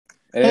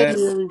Hey Hey,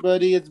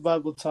 everybody, it's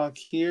Bible Talk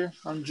here.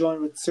 I'm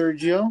joined with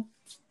Sergio.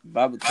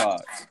 Bible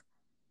Talk.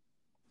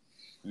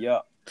 Yeah,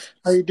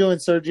 How you doing,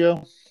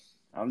 Sergio?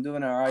 I'm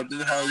doing all right,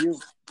 dude. How are you?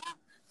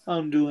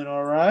 I'm doing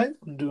all right.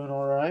 I'm doing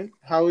all right.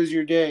 How was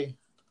your day?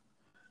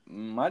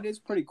 My day's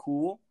pretty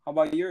cool. How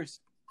about yours?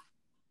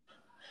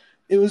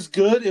 It was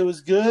good. It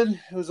was good.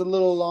 It was a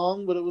little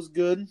long, but it was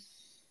good.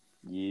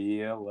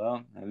 Yeah,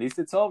 well, at least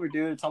it's over,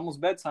 dude. It's almost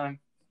bedtime.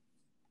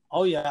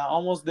 Oh yeah,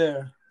 almost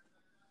there.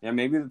 Yeah,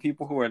 maybe the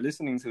people who are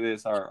listening to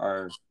this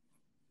are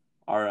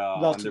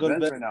About on to their go to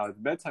beds bed. right now. It's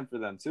bedtime for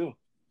them too.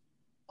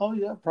 Oh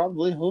yeah,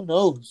 probably. Who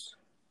knows?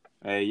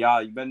 Hey,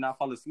 y'all, you better not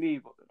fall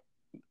asleep.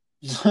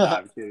 Nah,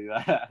 I'm kidding.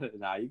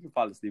 Nah, you can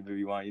fall asleep if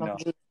you want.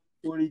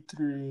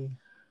 143.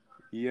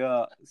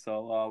 Yeah.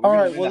 So we're All gonna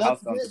right. bring Well, the let's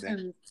house down get today.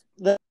 in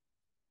that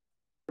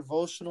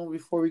devotional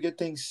before we get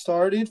things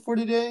started for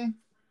today.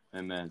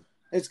 Amen.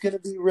 It's gonna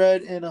be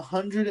read in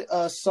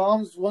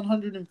Psalms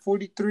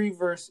 143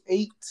 verse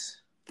 8.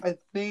 I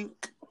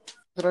think.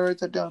 Did I write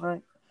that down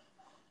right?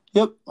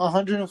 Yep,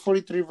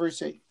 143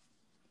 verse 8.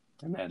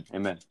 Amen.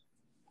 Amen.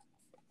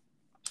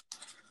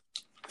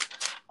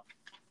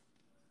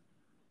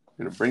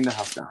 We're gonna bring the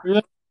house down.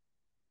 Yeah.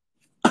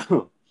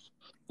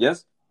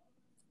 Yes.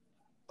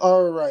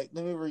 All right,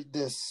 let me read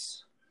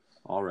this.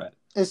 All right.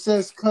 It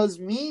says, "Cause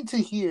me to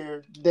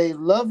hear they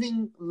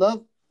loving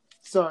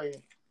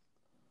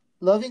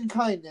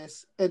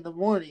kindness in the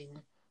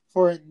morning,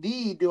 for in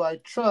thee do I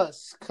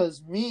trust.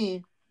 Cause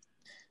me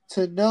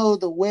to know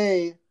the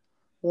way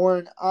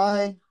wherein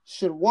I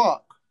should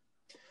walk,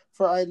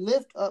 for I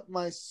lift up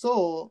my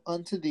soul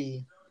unto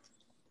thee."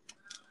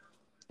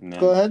 Go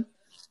Amen. ahead.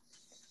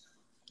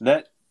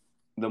 Let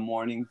the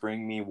morning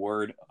bring me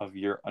word of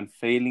your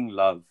unfailing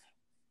love.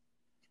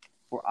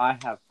 For I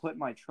have put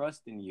my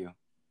trust in you.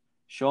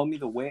 Show me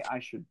the way I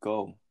should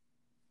go.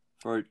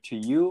 For to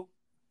you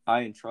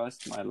I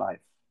entrust my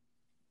life.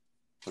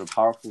 What a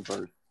powerful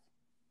verse.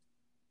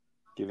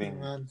 Giving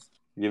Amen.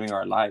 giving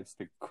our lives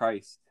to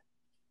Christ.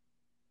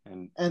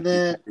 And And he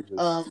then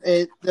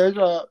just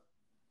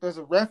there's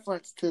a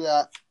reference to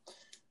that.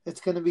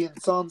 It's going to be in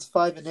Psalms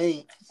 5 and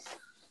 8.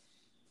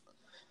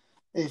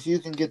 If you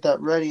can get that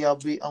ready, I'm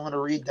going to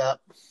read that.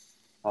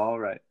 all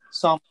right.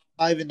 Psalm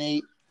 5 and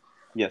 8.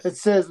 Yes. It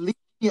says, "Lead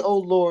me, O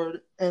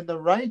Lord, in the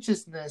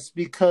righteousness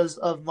because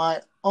of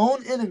my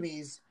own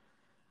enemies.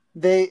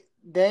 Make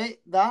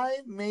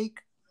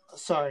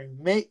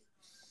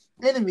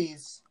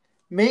enemies,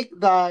 make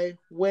thy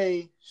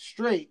way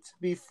straight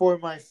before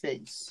my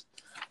face."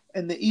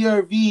 And the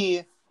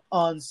ERV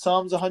on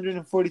Psalms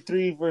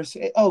 143 verse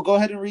 8. Oh, go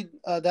ahead and read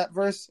that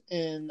verse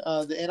in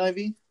the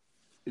NIV.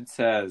 It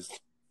says,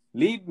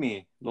 lead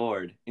me,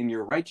 Lord, in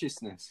your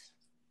righteousness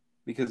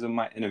because of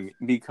my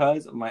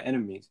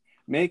enemies.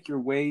 Make your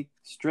way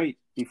straight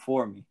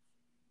before me.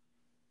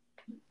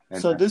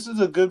 So Amen. this is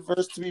a good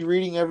verse to be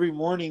reading every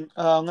morning.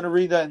 I'm going to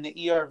read that in the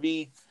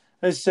ERV.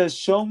 It says,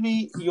 "Show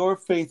me your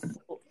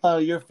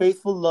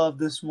faithful love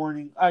this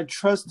morning. I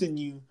trust in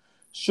you.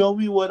 Show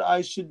me what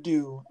I should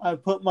do. I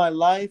put my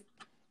life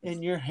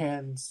in your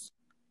hands."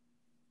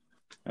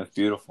 That's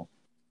beautiful.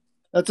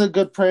 That's a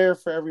good prayer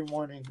for every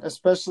morning,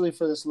 especially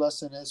for this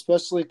lesson,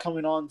 especially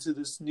coming on to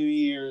this New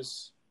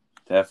Year's.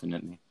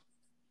 Definitely.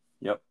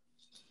 Yep.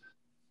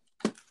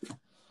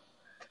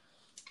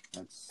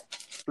 That's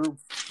true.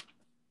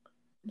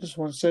 Just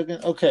 1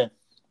 second. Okay.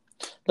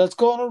 Let's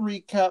go on a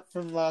recap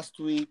from last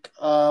week.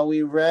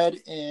 We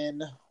read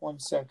in 1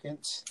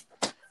 second.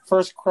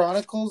 First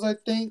Chronicles, I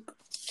think.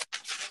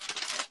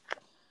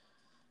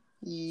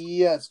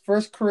 Yes,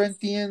 First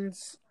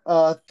Corinthians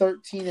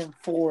 13 and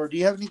 4. Do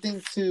you have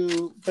anything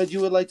that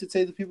you would like to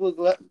say to people?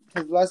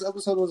 Because last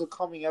episode was a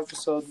calming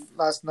episode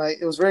last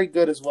night. It was very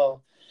good as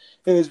well.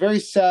 It was very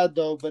sad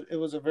though, but it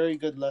was a very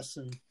good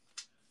lesson.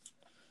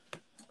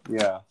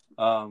 Yeah.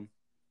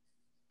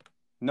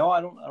 No,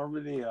 I don't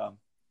really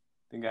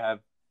think I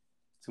have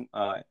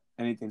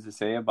anything to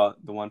say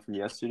about the one from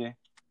yesterday.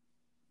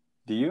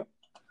 Do you?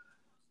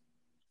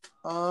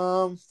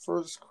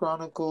 First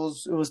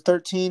Chronicles, it was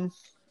 13.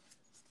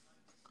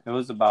 It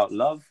was about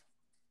love.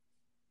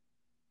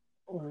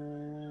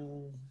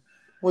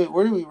 Wait,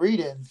 where do we read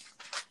in?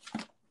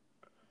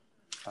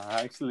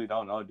 I actually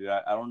don't know, dude.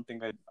 I don't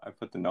think I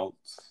put the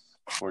notes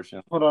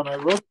portion. Hold on, I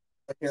wrote it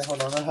right here.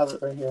 Hold on, I have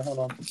it right here. Hold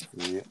on.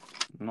 Yeah.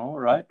 No,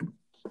 right?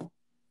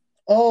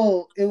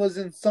 Oh, it was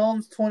in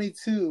Psalms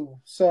 22.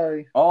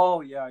 Sorry.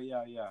 Oh, yeah.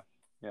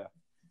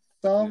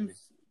 Definitely.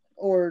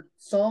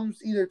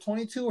 Psalms either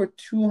 22 or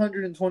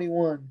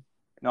 221.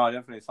 No,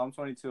 definitely. Psalm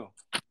 22.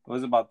 It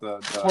was about the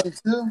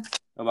 22?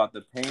 about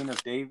the pain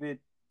of David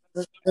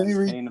Let and me the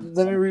read. pain of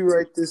Let me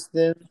rewrite this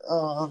then.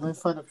 Let me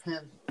find a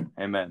pen.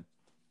 Amen.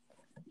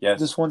 Yes.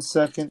 Just 1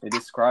 second. It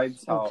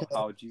describes Okay.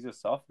 how Jesus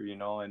suffered,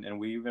 and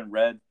we even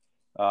read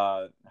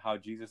how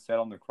Jesus said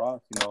on the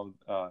cross,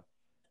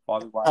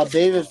 Father, why How have you,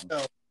 David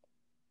felt.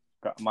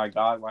 my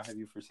God, why have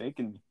you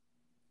forsaken me?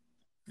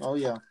 Oh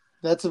yeah,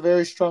 that's a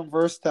very strong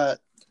verse that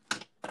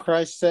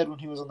Christ said when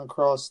he was on the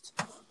cross.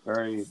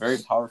 Very, very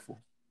powerful.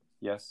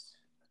 Yes.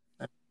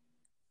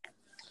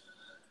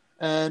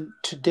 And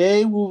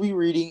today we'll be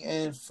reading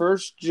in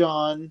St.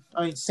 John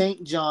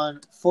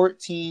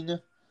 15,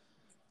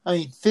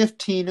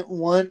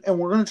 1, and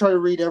we're going to try to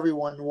read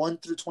everyone, 1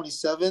 through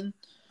 27.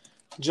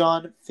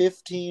 John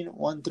 15,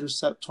 1 through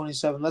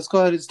 27. Let's go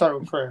ahead and start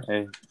with prayer.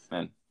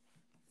 Amen.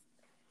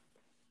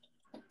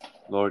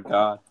 Lord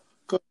God,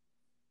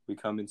 we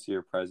come into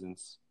your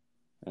presence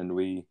and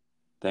we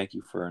thank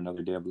you for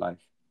another day of life.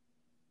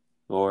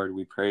 Lord,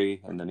 we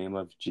pray in the name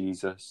of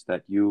Jesus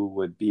that you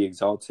would be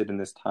exalted in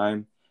this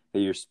time, that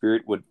your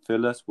spirit would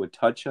fill us, would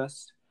touch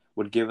us,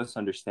 would give us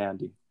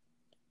understanding.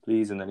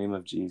 Please, in the name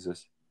of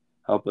Jesus,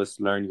 help us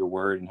learn your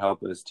word and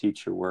help us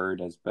teach your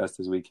word as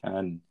best as we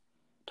can,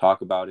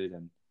 talk about it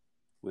and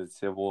with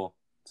civil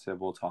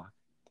talk.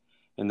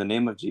 In the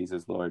name of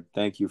Jesus, Lord,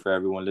 thank you for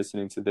everyone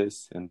listening to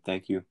this and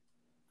thank you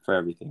for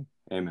everything.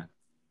 Amen.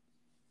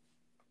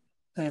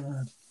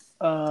 Amen.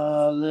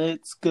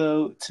 Let's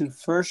go to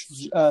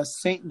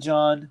St.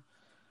 John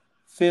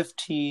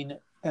 15,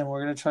 and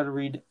we're going to try to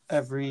read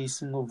every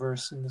single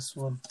verse in this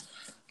one.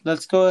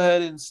 Let's go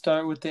ahead and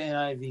start with the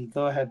NIV.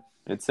 Go ahead.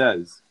 It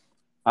says,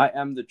 I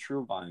am the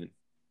true vine,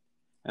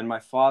 and my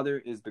Father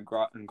is the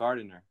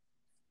gardener.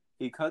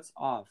 He cuts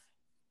off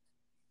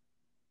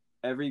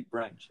every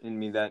branch in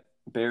me that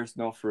bears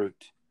no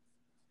fruit,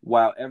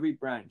 while every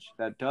branch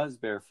that does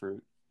bear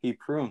fruit, he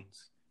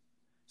prunes,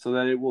 so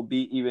that it will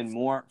be even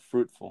more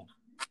fruitful.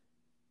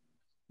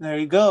 There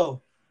you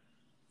go.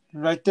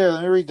 Right there.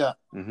 Let me read that.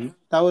 Mm-hmm.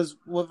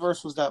 What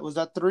verse was that? Was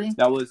that 3?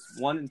 That was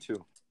 1 and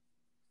 2.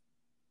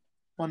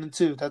 1 and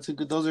 2. That's a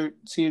good.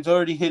 It's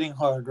already hitting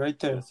hard right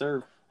there. Yes,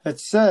 sir. It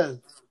says,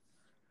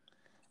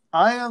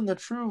 I am the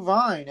true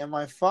vine, and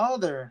my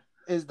Father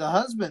is the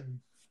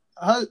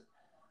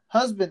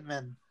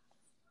husbandman.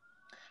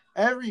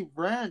 Every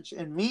branch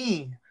in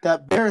me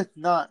that beareth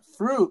not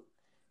fruit,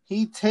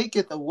 he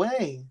taketh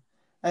away,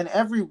 and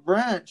every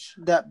branch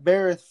that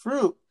beareth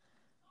fruit,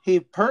 he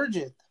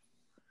purgeth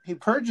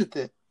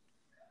it,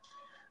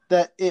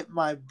 that it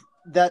might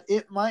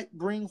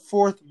bring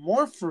forth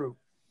more fruit.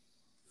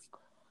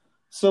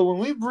 So when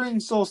we bring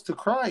souls to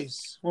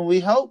Christ, when we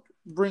help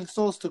bring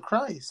souls to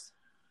Christ,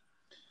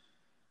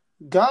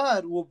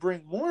 God will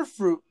bring more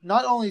fruit,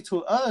 not only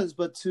to us,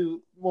 but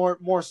to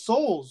more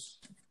souls.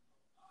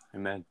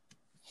 Amen.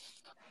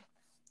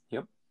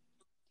 Yep.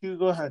 You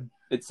go ahead.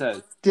 It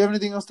says. Do you have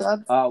anything else to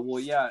add? Well,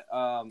 yeah.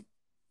 Do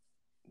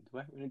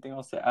I have anything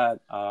else to add?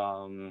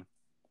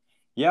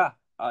 Yeah.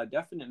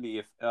 Definitely.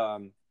 If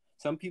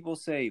some people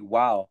say,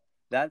 "Wow,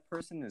 that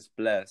person is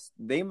blessed.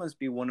 They must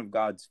be one of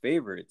God's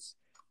favorites."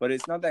 But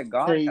it's not that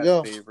God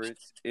has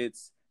favorites.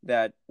 It's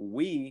that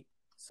we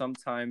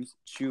sometimes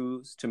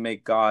choose to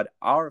make God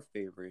our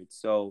favorite.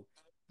 So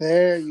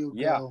there you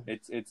go. Yeah,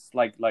 it's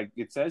like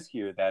it says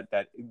here that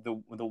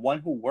the one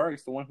who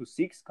works, the one who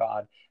seeks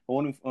God, the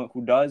one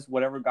who does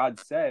whatever God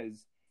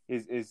says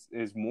is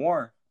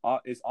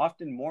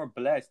often more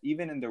blessed.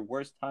 Even in their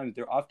worst times,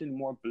 they're often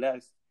more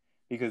blessed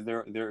because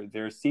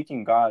they're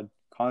seeking God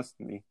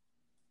constantly.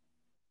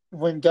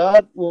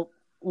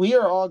 We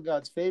are all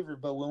God's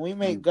favorite, but when we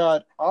make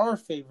God our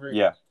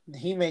favorite,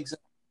 He makes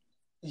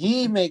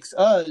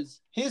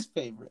us His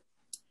favorite.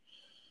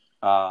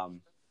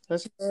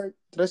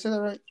 Did I say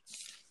that right?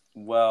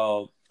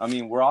 Well, I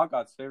mean, we're all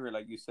God's favorite,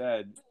 like you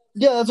said.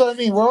 Yeah, that's what I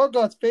mean. We're all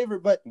God's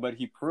favorite, but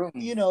He prunes.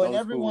 In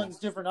everyone's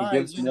different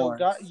eyes.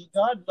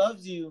 God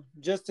loves you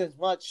just as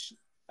much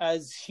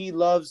as He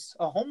loves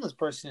a homeless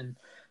person.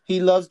 He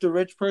loves the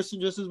rich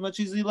person just as much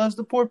as He loves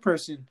the poor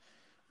person.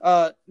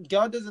 God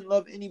doesn't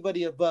love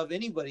anybody above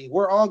anybody.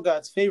 We're all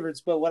God's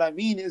favorites, but what I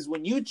mean is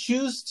when you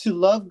choose to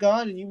love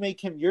God and you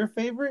make Him your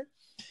favorite,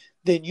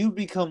 then you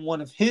become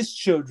one of His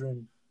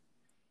children.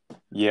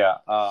 Yeah.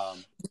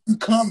 You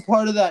become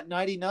part of that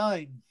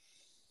 99.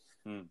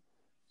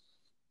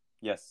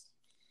 Yes.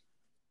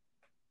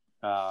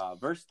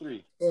 Verse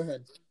 3. Go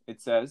ahead.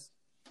 It says,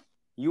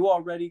 You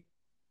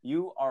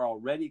are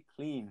already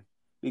clean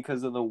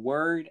because of the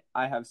word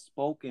I have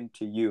spoken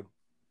to you.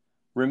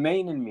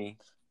 Remain in me,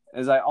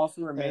 as I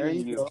also remain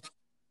in you.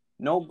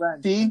 No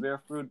branch can bear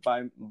fruit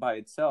by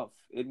itself.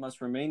 It must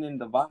remain in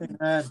the vine.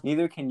 Amen.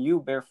 Neither can you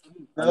bear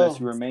fruit unless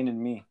you remain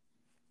in me.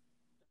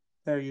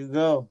 There you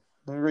go.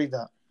 Let me read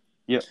that.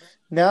 Yep.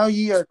 Now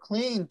ye are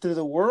clean through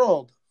the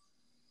world.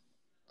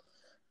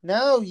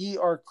 Now ye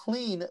are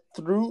clean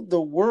through the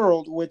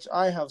word which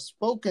I have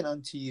spoken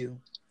unto you.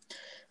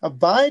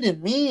 Abide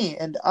in me,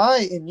 and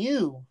I in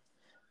you.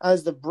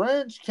 As the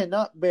branch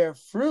cannot bear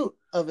fruit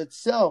of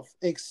itself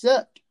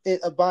except it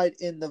abide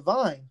in the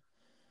vine.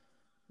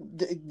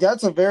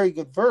 That's a very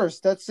good verse.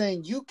 That's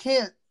saying you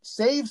can't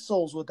save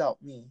souls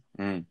without me.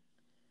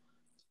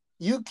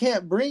 You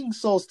can't bring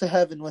souls to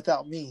heaven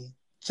without me.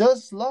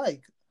 Just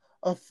like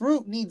a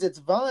fruit needs its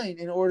vine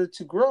in order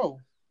to grow.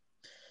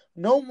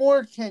 No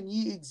more can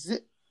ye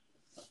exist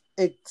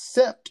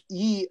except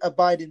ye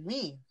abide in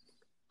me.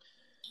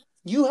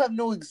 You have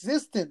no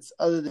existence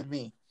other than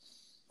me.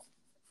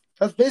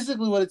 That's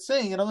basically what it's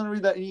saying. And I'm going to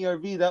read that in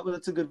ERV.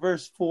 That's a good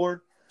verse.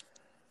 4.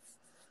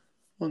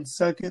 1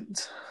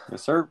 second.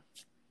 Yes, sir.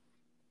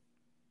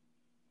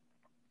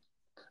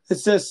 It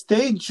says,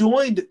 stay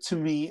joined to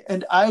me,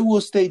 and I will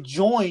stay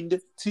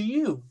joined to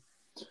you.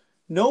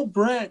 No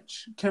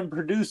branch can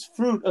produce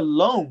fruit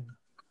alone.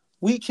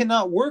 We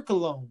cannot work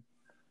alone.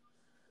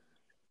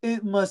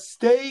 It must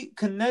stay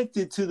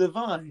connected to the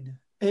vine.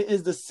 It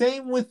is the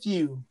same with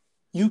you.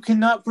 You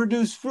cannot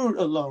produce fruit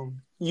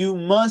alone. You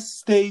must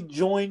stay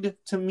joined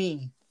to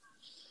me.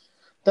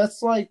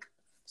 That's like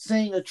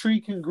saying a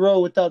tree can grow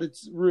without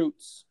its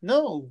roots.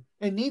 No,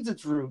 it needs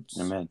its roots.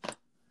 Amen.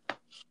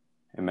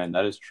 Amen.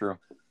 That is true.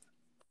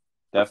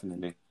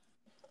 Definitely.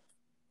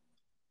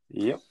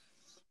 Yep.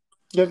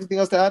 You have anything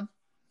else to add?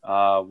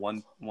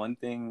 One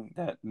thing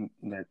that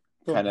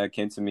kind of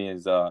came to me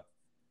is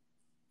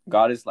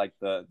God is like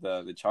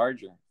the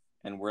charger,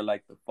 and we're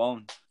like the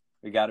phone.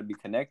 We got to be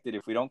connected.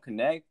 If we don't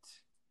connect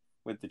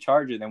with the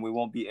charger, then we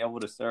won't be able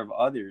to serve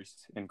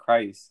others in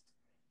Christ,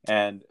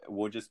 and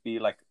we'll just be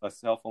like a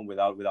cell phone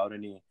without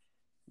any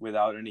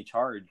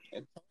charge.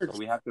 So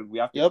we have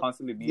to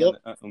constantly be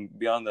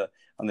on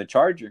the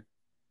charger,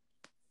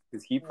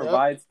 because He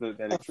provides the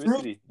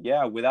electricity.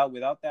 Yeah,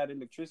 without that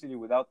electricity,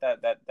 without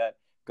that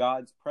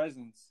God's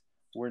presence,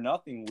 we're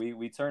nothing.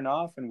 We turn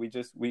off and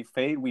we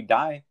fade. We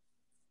die.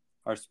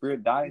 Our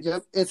spirit dies.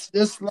 Yep. It's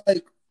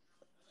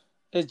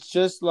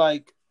just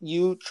like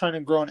you trying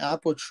to grow an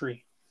apple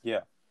tree.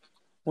 Yeah.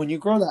 When you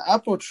grow the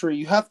apple tree,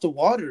 you have to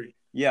water it.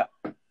 Yeah.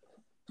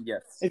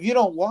 Yes. If you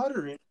don't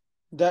water it,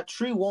 that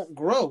tree won't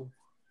grow.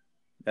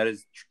 That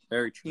is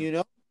very true. You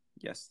know?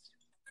 Yes.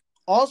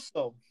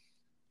 Also,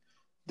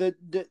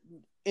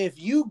 if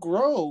you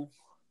grow,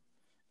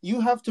 you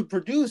have to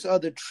produce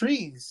other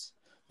trees.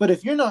 But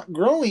if you're not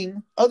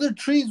growing, other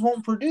trees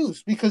won't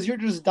produce because you're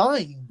just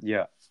dying.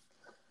 Yeah.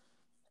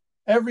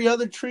 Every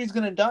other tree is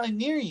going to die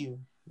near you.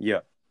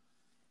 Yeah.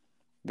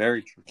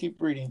 Very true.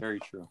 Keep reading. Very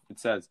true. It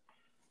says,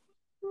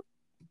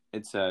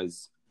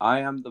 I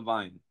am the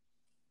vine.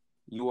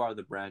 You are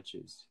the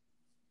branches.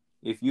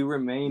 If you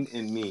remain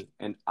in me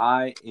and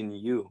I in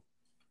you,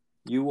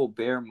 you will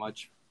bear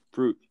much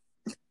fruit.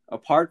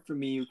 Apart from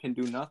me, you can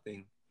do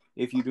nothing.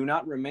 If you do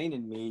not remain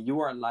in me,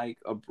 you are like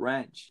a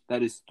branch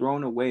that is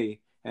thrown away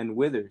and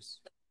withers.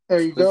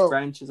 There you go.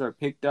 Branches are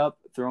picked up,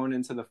 thrown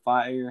into the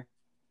fire,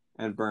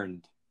 and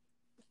burned.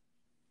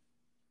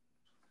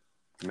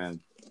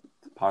 Man,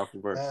 powerful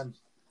verse. Man,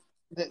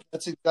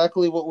 that's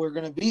exactly what we're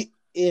going to be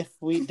if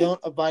we don't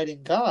abide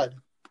in God.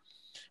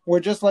 We're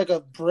just like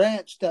a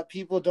branch that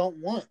people don't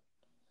want,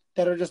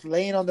 that are just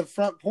laying on the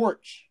front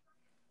porch.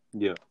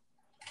 Yeah.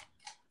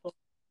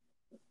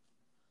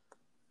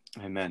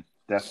 Amen.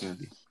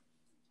 Definitely.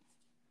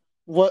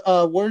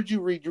 What where did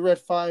you read? You read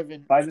 5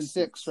 and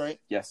 6, right?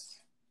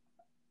 Yes.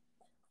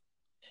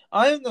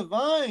 I am the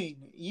vine,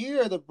 ye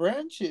are the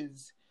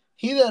branches.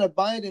 He that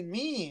abide in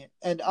me,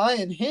 and I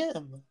in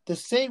him, the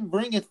same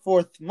bringeth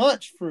forth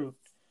much fruit.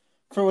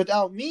 For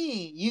without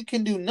me you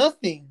can do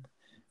nothing.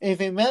 If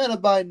a man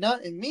abide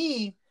not in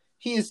me,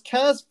 he is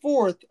cast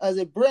forth as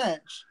a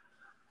branch.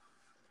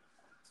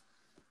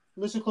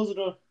 Listen, close the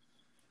door.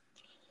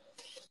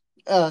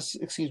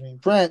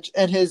 Branch,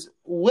 and his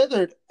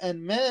withered,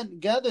 and men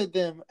gathered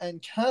them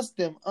and cast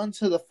them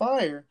unto the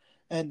fire,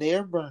 and they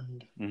are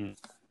burned. Mm-hmm.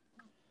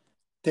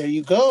 There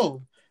you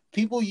go.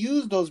 People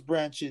use those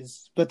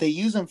branches, but they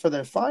use them for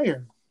their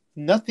fire.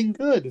 Nothing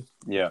good.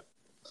 Yeah,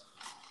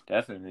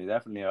 definitely.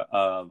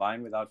 A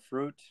vine without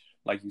fruit,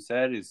 like you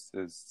said,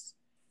 is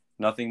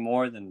nothing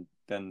more than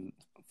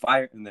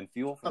fire and then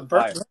fuel for the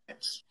fire.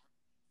 Branch.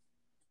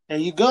 There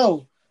you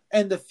go.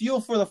 And the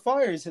fuel for the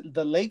fire is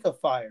the lake of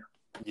fire.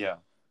 Yeah.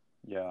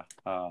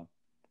 Definitely.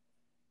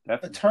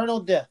 Eternal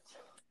death.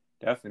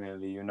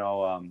 Definitely.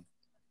 When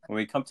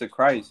we come to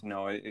Christ,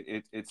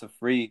 it's a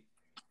free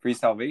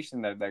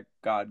salvation that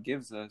God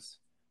gives us.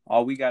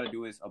 All we got to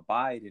do is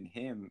abide in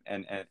Him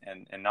and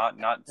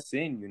not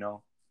sin.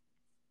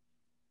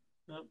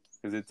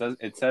 Because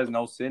it says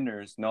no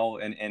sinners, no,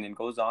 and it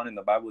goes on in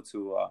the Bible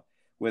to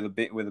with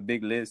a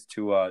big list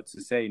to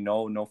say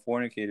no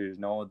fornicators,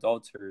 no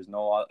adulterers,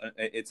 no.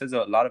 It says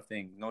a lot of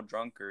things. No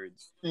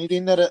drunkards.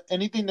 Anything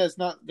that's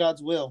not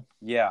God's will.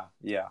 Yeah,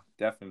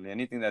 definitely.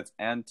 Anything that's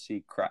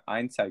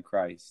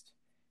anti-Christ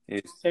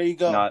is there you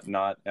go.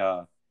 Not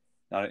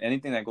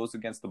anything that goes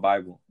against the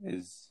Bible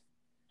is.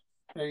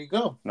 There you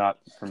go. Not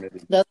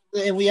permitted.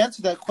 And we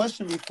answered that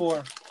question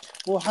before.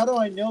 Well, how do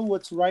I know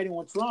what's right and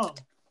what's wrong?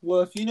 Well,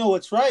 if you know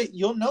what's right,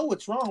 you'll know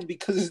what's wrong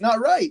because it's not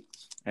right.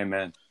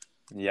 Amen.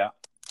 Yeah.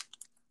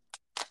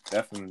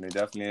 Definitely.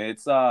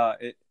 It's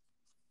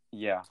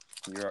yeah,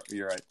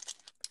 you're right.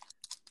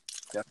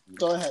 Definitely.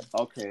 Go ahead.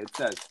 Okay, it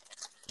says,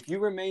 if you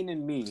remain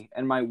in me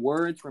and my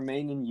words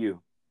remain in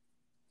you,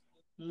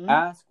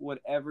 ask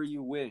whatever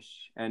you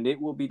wish and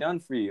it will be done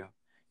for you.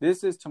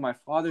 This is to my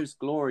Father's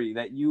glory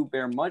that you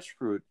bear much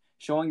fruit,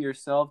 showing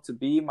yourself to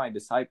be my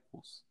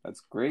disciples.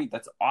 That's great.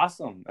 That's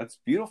awesome. That's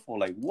beautiful.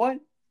 Like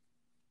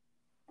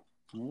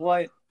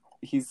what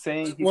he's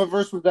saying. What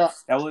verse was that?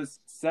 That was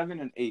 7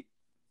 and 8.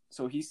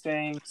 So he's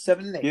saying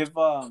 7 and 8.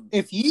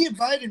 If ye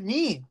abide in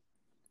me.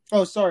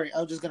 Oh, sorry. I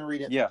was just going to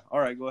read it. Yeah. All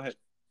right. Go ahead.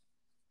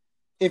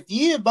 If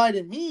ye abide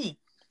in me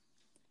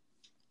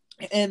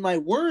and my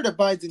word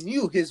abides in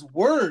you, his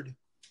word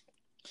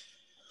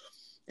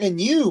in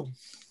you.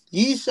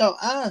 Ye shall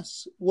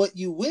ask what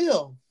you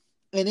will,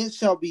 and it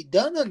shall be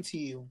done unto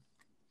you.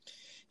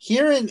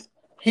 Herein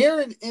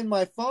in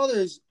my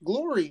Father's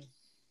glory,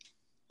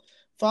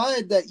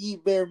 find that ye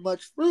bear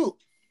much fruit,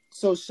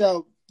 so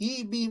shall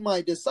ye be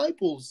my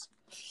disciples.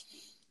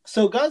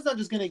 So God's not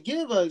just going to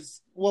give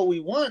us what we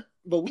want,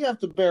 but we have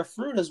to bear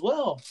fruit as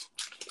well.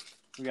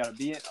 We got to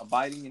be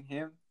abiding in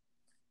him.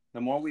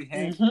 The more we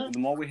hang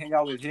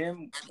out with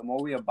him, the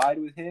more we abide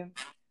with him,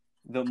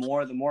 the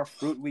more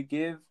fruit we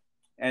give.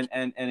 And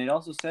it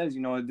also says,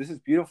 this is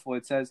beautiful.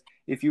 It says,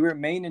 if you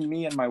remain in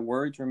me and my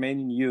words remain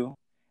in you,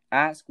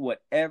 ask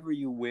whatever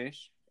you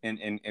wish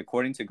and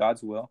according to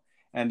God's will,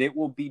 and it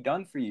will be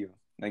done for you.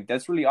 Like,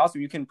 that's really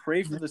awesome. You can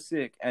pray for the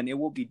sick and it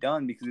will be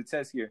done, because it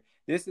says here,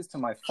 this is to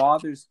my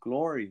Father's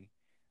glory,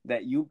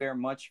 that you bear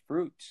much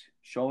fruit,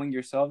 showing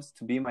yourselves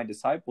to be my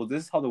disciples.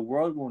 This is how the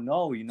world will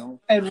know,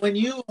 And when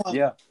you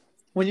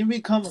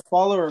become a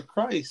follower of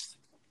Christ,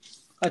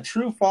 a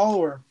true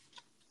follower,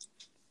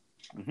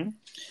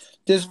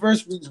 this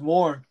verse means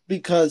more,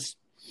 because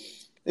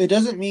it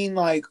doesn't mean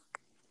like,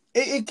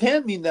 it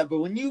can mean that, but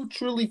when you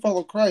truly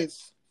follow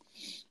Christ,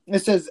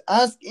 it says,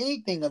 ask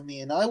anything of me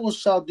and I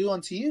shall do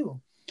unto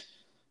you.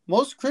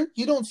 Most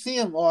you don't see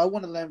him, I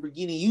want a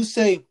Lamborghini. You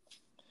say,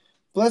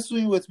 bless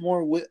me with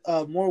more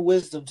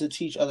wisdom to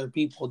teach other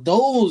people.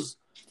 Those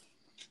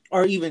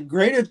are even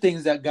greater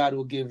things that God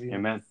will give you.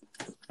 Amen.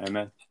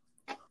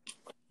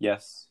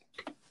 Yes.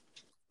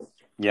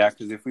 Yeah,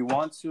 because if we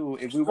want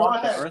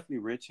the earthly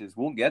riches,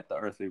 we'll get the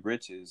earthly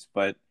riches.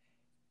 But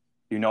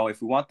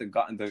if we want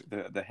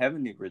the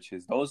heavenly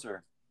riches, those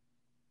are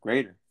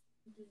greater.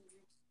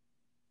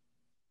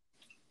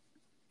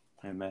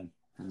 Amen.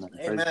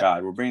 Praise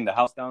God. We're bringing the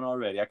house down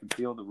already. I can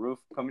feel the roof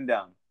coming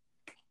down.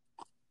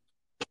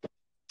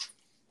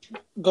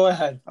 Go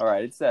ahead. All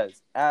right. It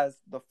says, as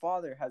the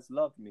Father has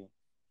loved me,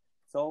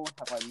 so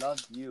have I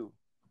loved you.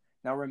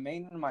 Now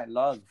remain in my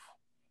love.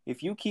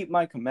 If you keep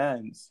my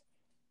commands,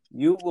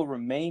 you will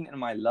remain in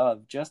my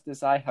love, just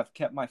as I have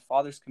kept my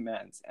Father's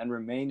commands and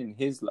remain in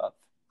his love.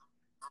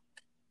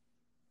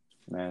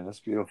 Man, that's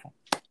beautiful.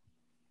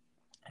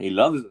 He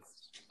loves us.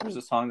 There's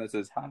a song that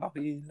says, how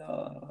he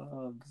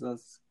loves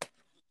us.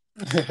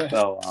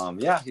 So,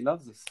 he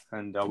loves us.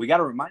 And we got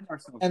to remind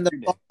ourselves every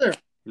day. Father,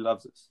 he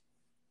loves us.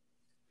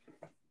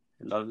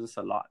 He loves us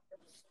a lot.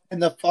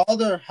 And the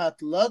Father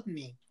hath loved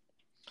me,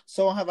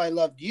 so have I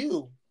loved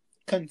you.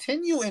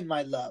 Continue in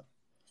my love.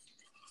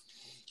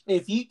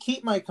 If ye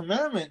keep my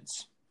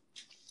commandments,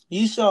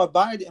 ye shall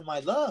abide in my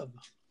love.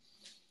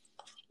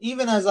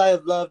 Even as I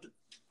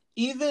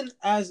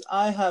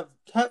have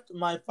kept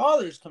my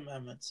Father's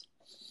commandments,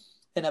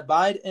 and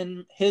abide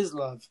in his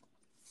love.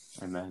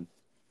 Amen.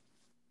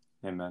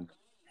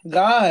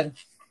 God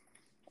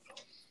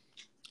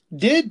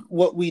did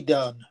what we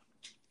done.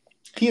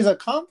 He has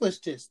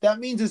accomplished this. That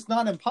means it's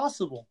not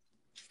impossible.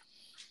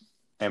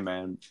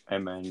 Amen.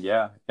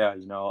 Yeah.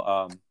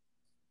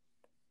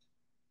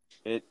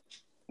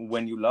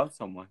 When you love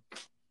someone,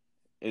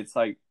 it's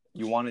like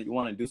you want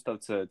to do stuff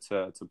to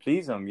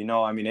please them.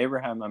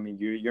 Abraham.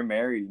 You're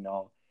married.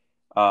 You're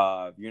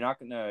not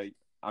gonna.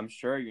 I'm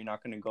sure you're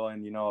not gonna go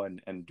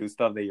and do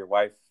stuff that your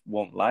wife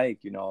won't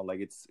like. Like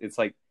it's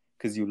like,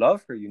 because you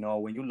love her.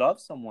 When you love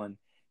someone,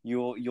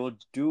 you'll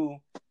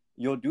do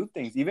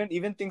things,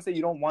 even things that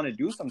you don't want to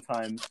do.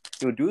 Sometimes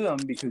you'll do them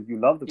because you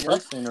love the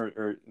person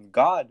or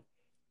God,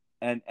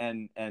 and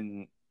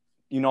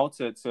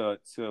to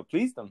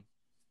please them.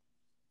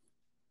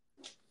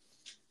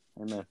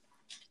 Amen.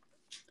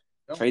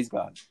 Yep. Praise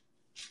God.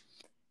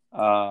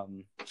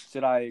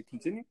 Should I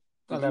continue?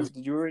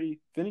 Did you already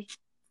finish?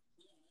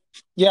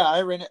 Yeah,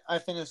 I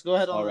finished. Go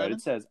ahead. All right. 11.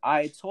 It says,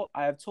 I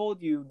have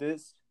told you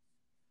this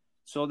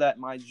so that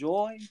my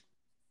joy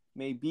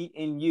may be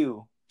in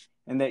you,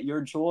 and that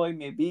your joy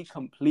may be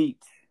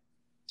complete.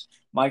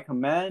 My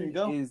command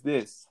is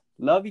this: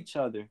 love each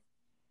other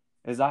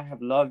as I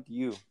have loved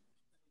you.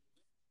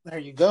 There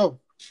you go.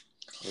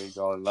 There you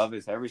go. Love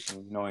is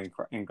everything.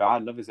 In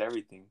God, love is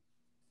everything.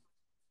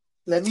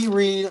 Let me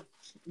read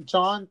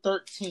John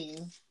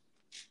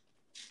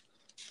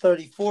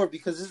 13:34,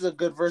 because this is a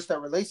good verse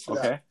that relates to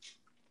that.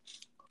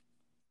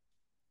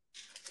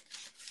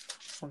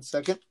 One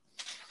second.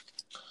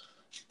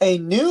 A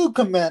new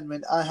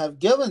commandment I have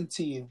given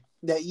to you,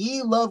 that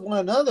ye love one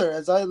another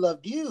as I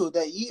loved you,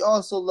 that ye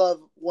also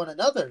love one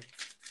another.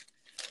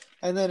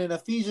 And then in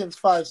Ephesians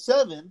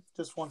 5:7,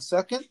 just one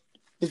second,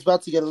 it's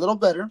about to get a little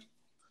better.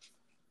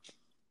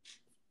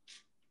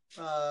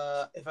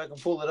 If I can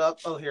pull it up.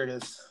 Oh, here it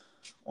is.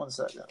 One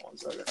second.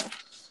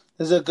 This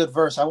is a good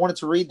verse. I wanted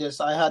to read this.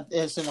 I had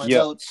this in my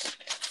notes.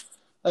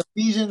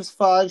 Ephesians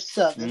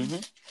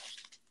 5:7.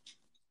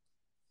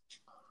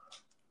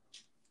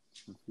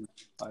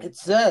 It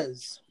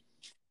says,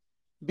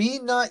 be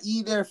not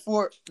ye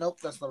therefore... Nope,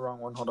 that's the wrong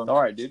one. Hold on.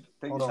 All right, dude.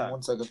 Hold on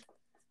 1 second.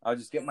 I'll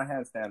just get my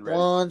handstand ready.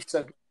 1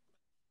 second.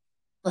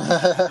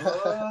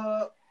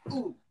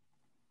 Ooh.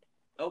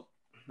 Nope,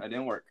 that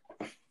didn't work.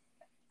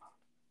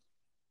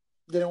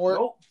 Didn't work?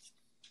 Nope.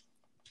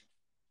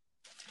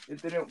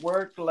 It didn't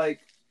work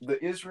like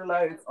the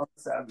Israelites on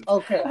Sabbath.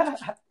 Okay.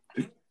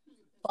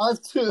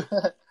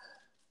 5:2.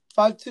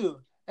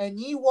 5:2. And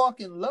ye walk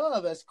in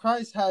love as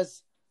Christ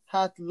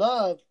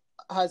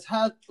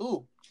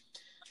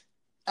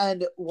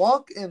and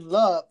walk in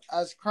love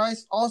as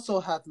Christ also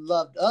hath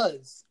loved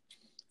us,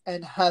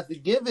 and hath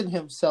given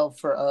himself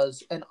for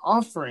us an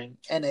offering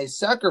and a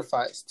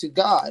sacrifice to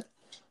God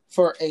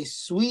for a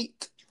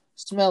sweet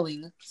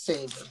smelling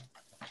savor.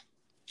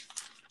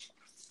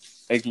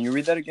 Hey, can you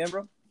read that again,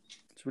 bro?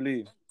 It's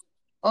really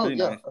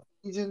Nice.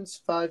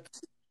 Ephesians 5.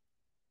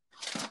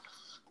 Let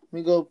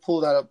me go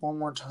pull that up one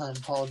more time.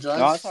 Apologize.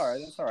 No, that's all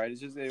right. That's all right.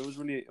 It's just it was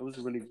really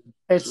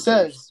It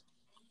says,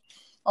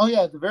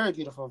 it's a very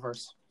beautiful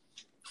verse.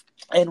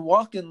 And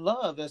walk in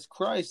love as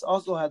Christ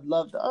also hath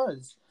loved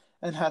us,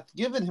 and hath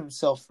given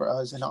himself for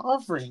us an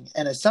offering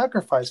and a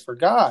sacrifice for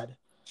God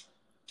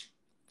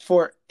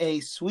for a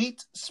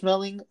sweet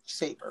smelling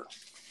savor.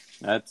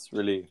 That's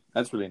really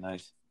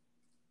nice.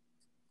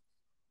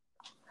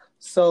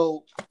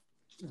 So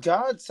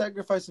God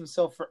sacrificed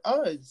himself for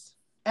us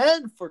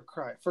and for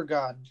Christ, for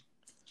God.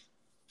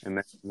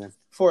 Amen. Amen.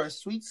 For a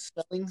sweet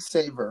smelling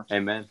savor.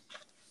 Amen.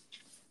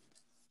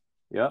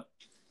 Yep.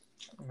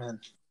 Amen.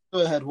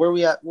 Go ahead. Where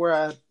we at? We're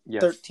at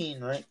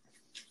 13, right?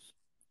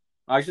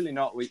 Actually,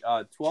 no. We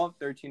 12,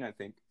 13, I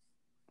think.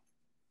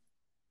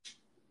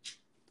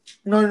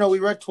 No. We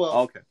read 12.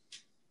 Okay.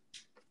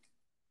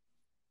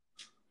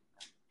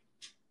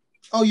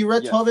 Oh, you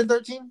read 12 and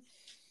 13?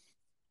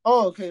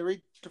 Oh, okay.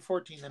 Read to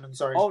 14 then. I'm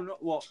sorry. Oh no.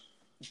 Well,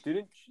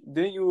 didn't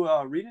you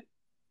read it?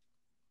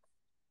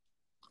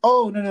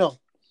 Oh no.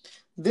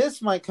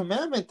 This my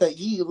commandment, that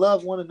ye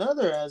love one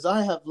another as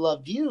I have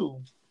loved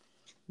you.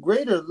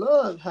 Greater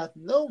love hath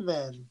no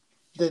man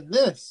than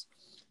this,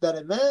 that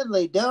a man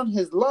lay down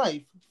his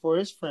life for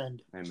his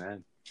friend.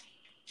 Amen.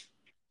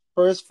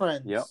 For his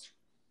friends. Yep.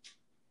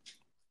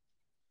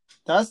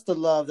 That's the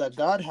love that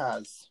God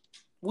has.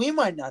 We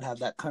might not have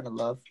that kind of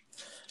love,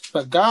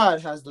 but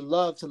God has the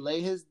love to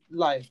lay his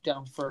life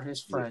down for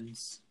his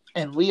friends.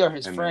 And we are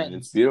his friends.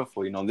 It's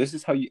beautiful. This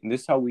is how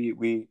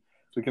we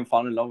can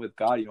fall in love with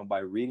God, by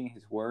reading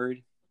his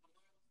word.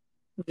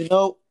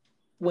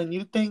 When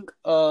you think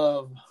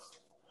of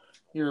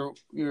your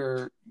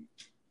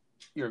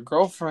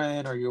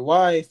girlfriend or your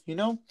wife,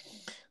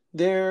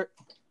 they're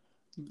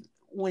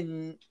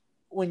when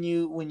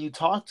you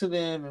talk to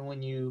them and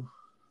when you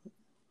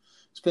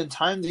spend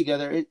time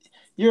together,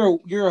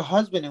 you're a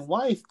husband and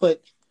wife,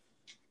 but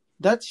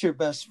that's your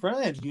best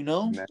friend,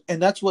 Amen.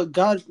 And that's what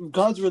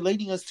God's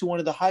relating us to, one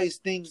of the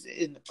highest things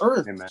in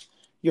earth. Amen.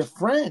 Your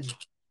friend.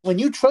 When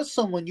you trust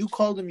someone, you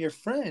call them your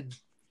friend.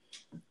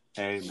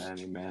 Amen.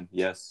 Amen.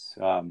 Yes.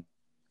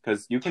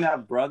 Because you can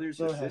have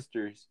brothers or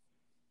sisters,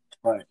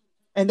 right?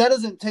 And that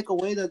doesn't take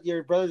away that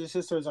your brothers and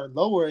sisters are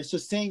lower. It's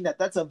just saying that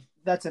that's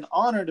an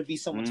honor to be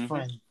someone's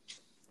friend.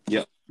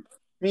 Yep. It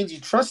means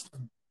you trust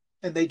them,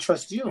 and they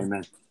trust you.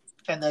 Amen.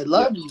 And they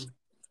love you,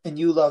 and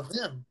you love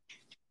them.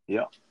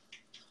 Yep.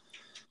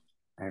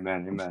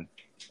 Amen. Amen.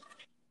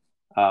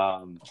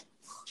 All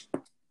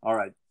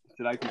right.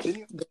 Should I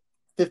continue?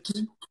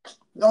 15.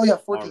 Oh yeah,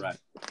 14. All right.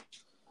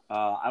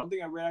 I don't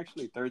think I read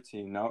actually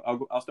 13. Now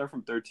I'll start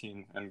from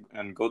 13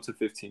 and go to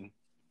 15.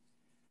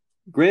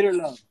 Greater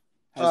love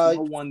has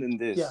no one than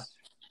this,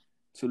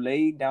 to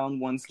lay down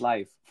one's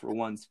life for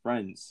one's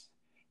friends.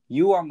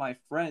 You are my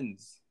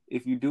friends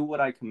if you do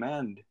what I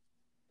command.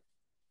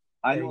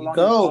 I no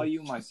longer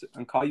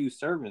call you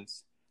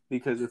servants,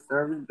 because a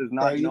servant does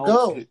not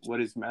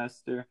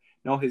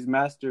know his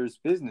master's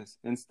business.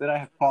 Instead, I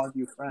have called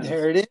you friends.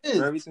 There it is.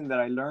 For everything that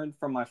I learned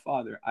from my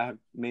Father, I have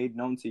made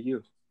known to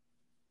you.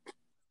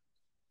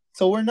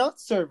 So we're not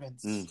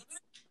servants.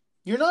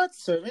 You're not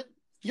servant.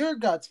 You're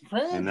God's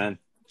friend. Amen.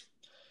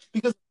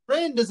 Because a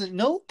friend doesn't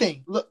know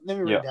things. Look, let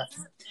me read that.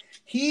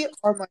 Ye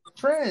are my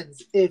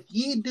friends if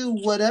ye do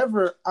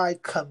whatever I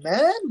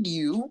command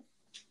you.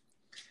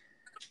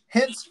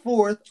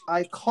 Henceforth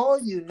I call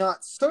you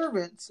not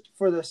servants,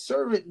 for the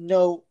servant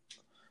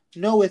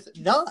knoweth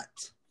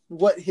not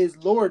what his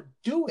Lord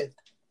doeth.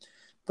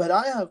 But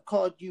I have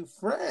called you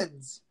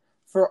friends,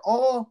 for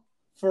all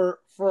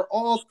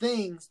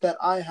things that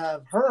I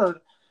have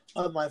heard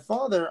of my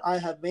Father I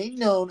have made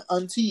known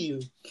unto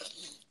you.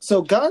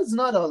 So God's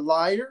not a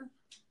liar.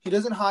 He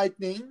doesn't hide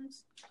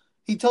things.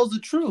 He tells the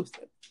truth.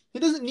 He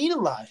doesn't need a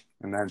lie.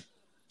 Amen.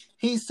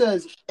 He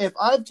says, if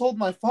I've told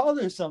my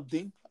Father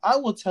something, I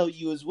will tell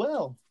you as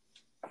well.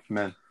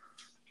 Amen.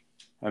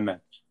 Amen.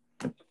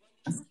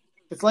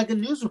 It's like a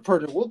news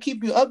reporter. We'll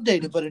keep you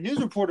updated, but a news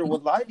reporter will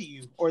lie to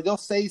you, or they'll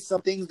say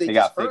some things they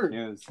just heard.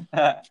 Fake news.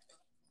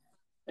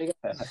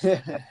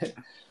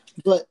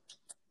 But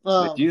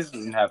Jesus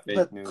doesn't have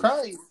fake news.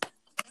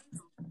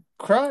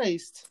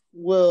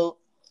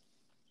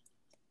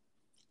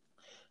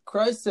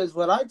 Christ says,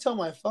 what I tell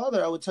my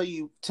Father, I will tell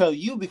you,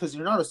 because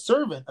you're not a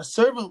servant. A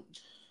servant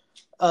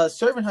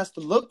has to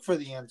look for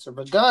the answer.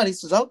 But God, he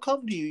says, I'll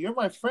come to you. You're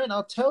my friend.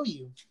 I'll tell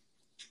you.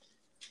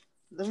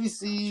 let me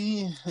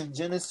see in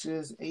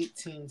Genesis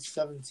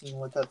 18:17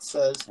 what that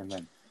says.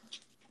 Amen.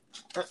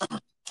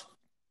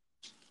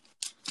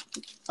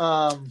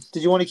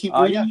 Did you want to keep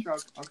reading? Yeah, sure.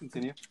 I'll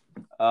continue.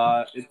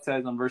 It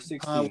says on verse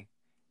 16,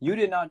 you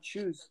did not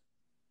choose.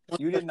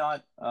 You did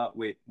not.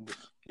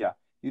 Yeah.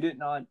 You did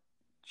not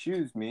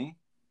choose me,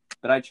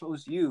 but I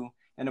chose you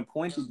and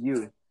appointed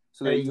you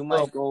so that you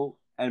might go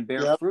and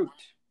bear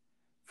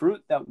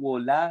fruit that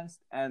will last,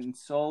 and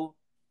so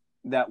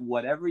that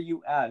whatever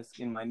you ask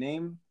in my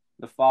name,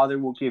 the Father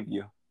will give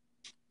you.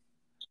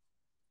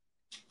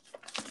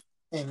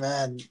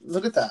 Amen.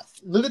 Look at that.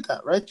 Look at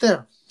that right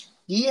there.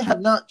 Ye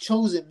have not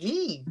chosen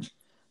me,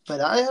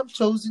 but I have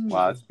chosen you.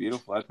 Wow, that's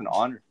beautiful. That's an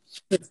honor.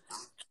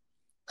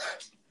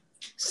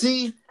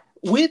 See,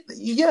 we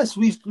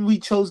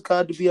chose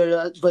God to be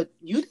our, but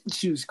you didn't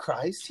choose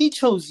Christ. He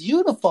chose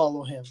you to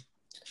follow him.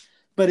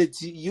 But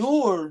it's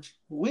your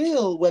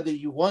will whether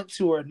you want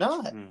to or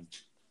not.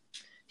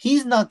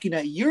 He's knocking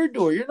at your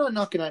door. You're not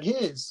knocking at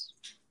his.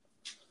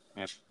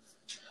 Yep.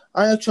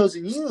 I have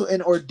chosen you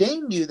and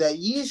ordained you that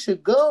ye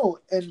should go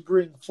and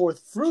bring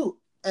forth fruit,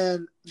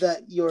 and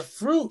that your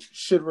fruit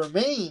should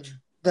remain,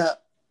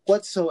 that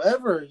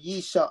whatsoever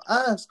ye shall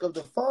ask of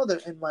the Father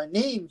in my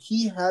name,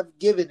 he have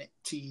given it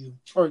to you.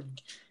 Or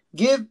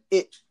give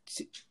it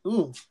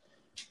to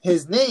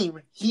his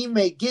name, he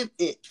may give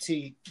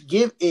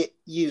it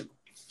you.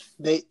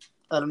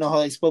 I don't know how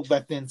they spoke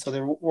back then, so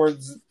their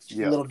words a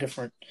little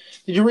different.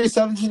 Did you read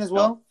 17 as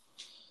well?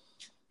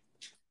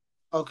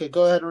 No. Okay,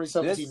 go ahead and read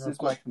 17. This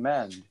is my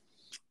command.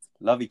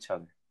 Love each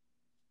other.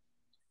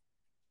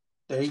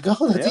 There you go.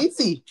 That's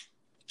easy.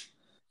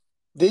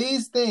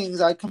 These things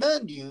I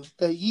command you,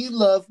 that ye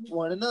love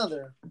one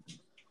another.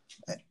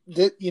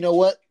 You know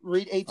what?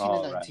 Read 18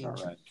 and 19. All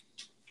right.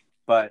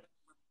 But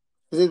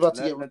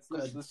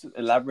let's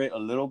elaborate a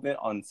little bit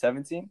on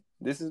 17.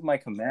 This is my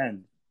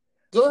command.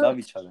 Go ahead. Love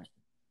each other.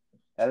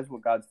 That is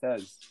what God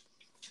says.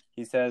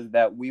 He says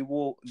that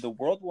the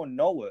world will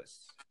know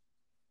us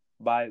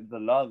by the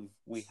love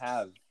we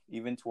have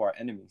even to our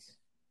enemies.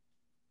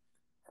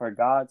 For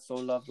God so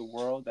loved the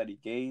world that he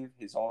gave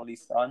his only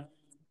Son,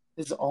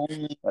 that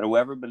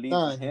whoever believes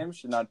in him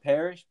should not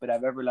perish but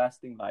have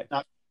everlasting life.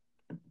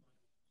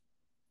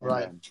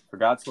 Right. Amen. For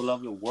God so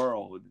loved the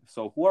world.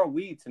 So who are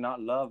we to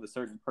not love a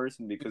certain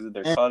person because of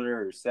their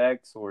color or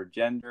sex or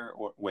gender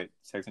or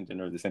sex and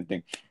gender are the same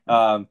thing.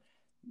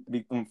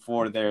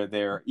 For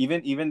their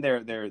even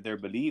their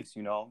beliefs,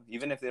 you know,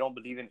 even if they don't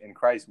believe in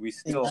Christ, we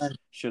still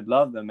should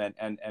love them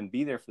and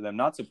be there for them,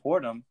 not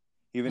support them,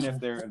 even if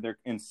they're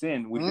in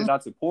sin. We should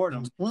not support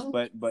them,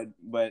 but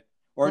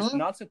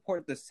not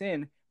support the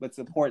sin, but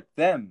support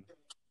them.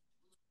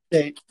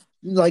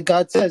 Like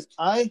God says,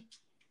 I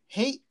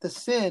hate the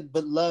sin,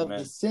 but love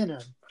the sinner.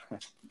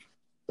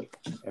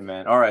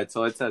 Amen. All right,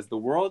 so it says the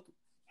world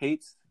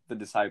hates the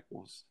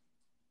disciples.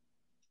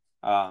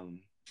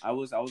 I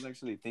was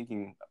actually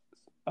thinking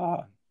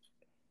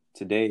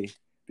today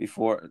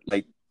before,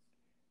 like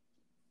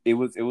it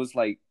was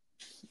like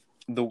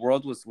the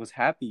world was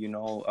happy, you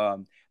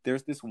know.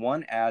 There's this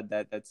one ad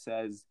that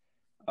says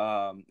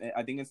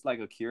I think it's like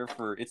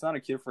it's not a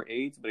cure for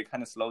AIDS, but it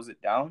kind of slows it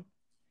down,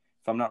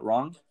 if I'm not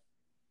wrong.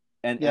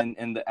 And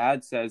the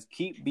ad says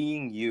keep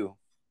being you.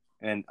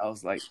 And I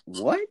was like,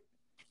 what?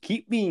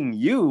 Keep being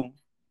you?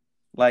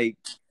 Like,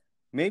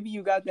 maybe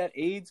you got that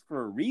AIDS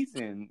for a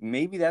reason.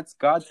 Maybe that's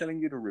God telling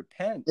you to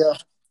repent. Yeah.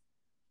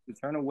 To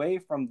turn away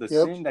from the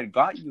sin that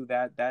got you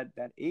that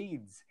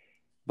AIDS.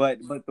 But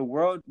the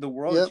world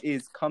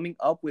is coming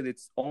up with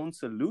its own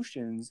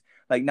solutions.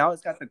 Like now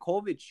it's got the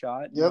COVID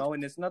shot, you know,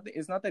 and it's not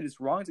that it's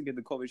wrong to get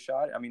the COVID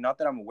shot. I mean, not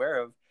that I'm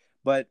aware of,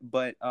 but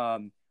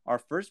our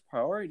first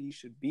priority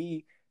should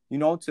be, you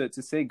know,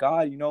 to say,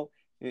 God, you know,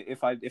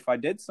 if I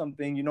did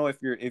something, you know,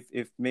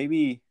 if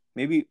maybe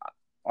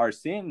our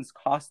sins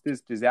caused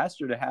this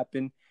disaster to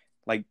happen,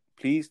 like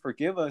please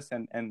forgive us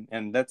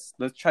and let's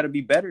try to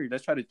be better.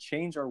 Let's try to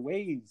change our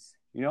ways,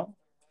 you know.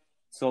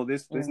 So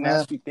this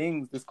nasty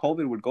thing, this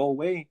COVID would go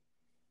away,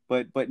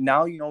 but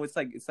now, you know, it's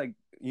like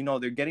you know,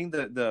 they're getting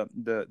the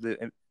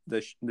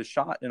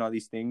shot and all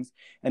these things,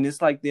 and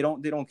it's like they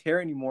don't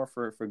care anymore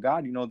for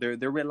God. You know,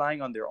 they're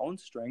relying on their own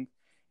strength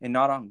and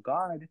not on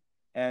God.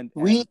 And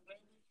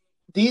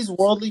these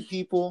worldly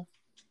people,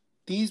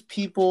 these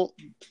people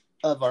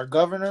of our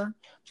governor,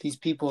 these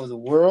people of the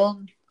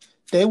world,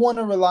 they want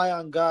to rely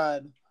on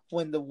God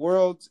when the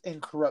world's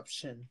in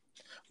corruption,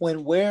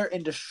 when we're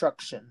in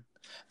destruction.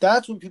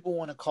 That's when people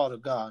want to call to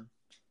God.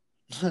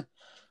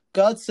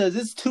 God says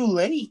it's too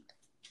late.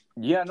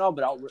 Yeah, no,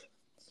 but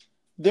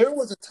there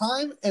was a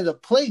time and a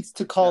place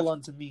to call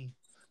unto me.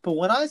 But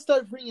when I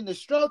start bringing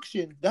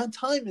destruction, that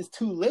time is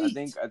too late.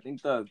 I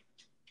think the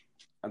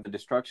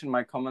destruction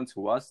might come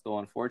unto us, though,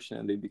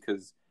 unfortunately,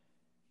 because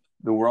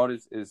the world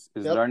is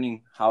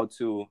learning how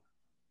to,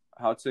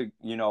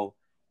 you know,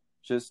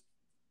 just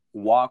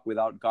walk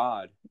without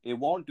God. It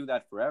won't do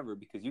that forever,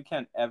 because you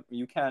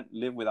can't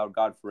live without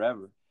God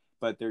forever.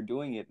 But they're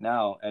doing it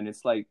now, and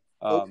it's like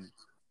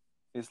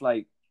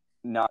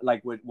not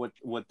like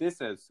what this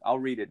says. I'll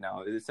read it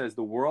now. It says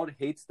the world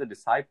hates the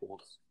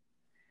disciples.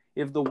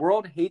 If the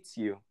world hates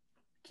you,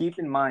 keep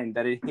in mind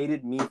that it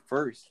hated me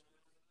first.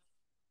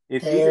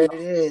 If you There it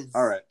belong, is.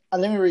 all right.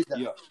 Let me read that.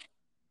 Yeah.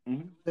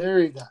 Mm-hmm. There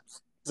you go.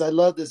 Because I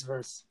love this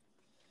verse.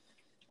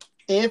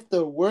 If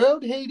the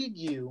world hated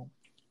you,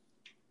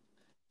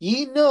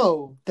 ye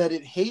know that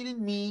it hated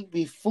me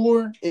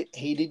before it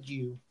hated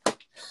you.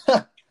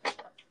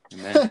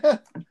 Amen.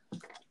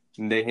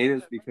 And they hate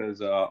us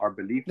because our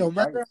belief in No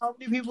Christ. matter how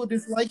many people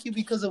dislike you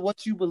because of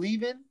what you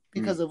believe in,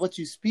 because of what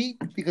you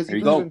speak, because There you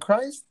you believe go. in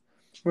Christ,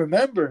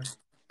 remember,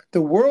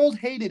 the world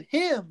hated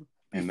him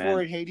before Amen.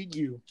 it hated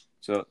you.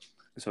 So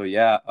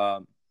yeah,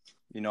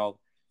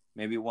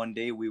 maybe one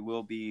day we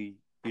will be,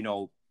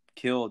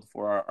 killed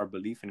for our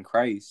belief in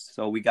Christ.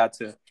 So we got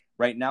to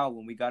right now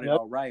when we got it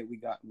all right,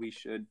 we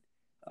should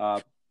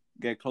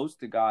get close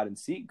to God and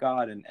seek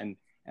God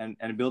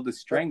and build the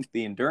strength,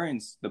 the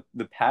endurance,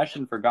 the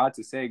passion for God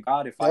to say,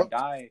 God, if I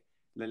die,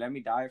 let me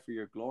die for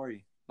your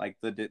glory. Like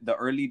the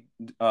early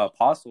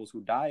apostles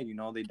who died,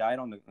 they died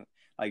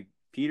like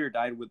Peter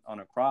died on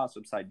a cross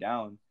upside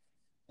down.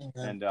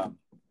 And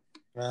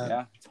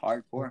yeah, it's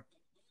hardcore.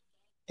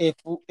 If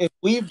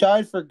we've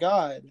died for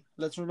God,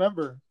 let's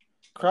remember,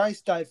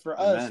 Christ died for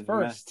us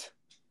first. Amen.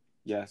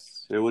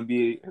 Yes, it'd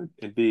be.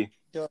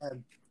 Go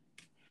ahead.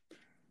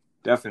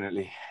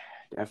 Definitely.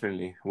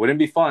 Wouldn't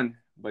be fun,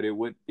 but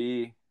it'd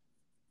be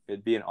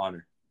an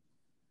honor.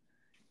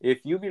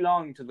 If you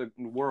belonged to the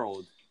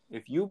world,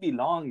 it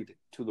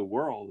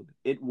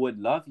would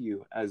love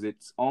you as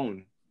its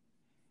own.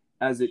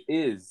 As it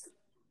is,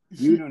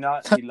 you do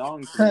not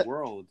belong to the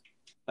world,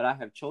 but I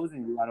have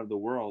chosen you out of the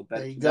world.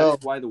 That is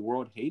why the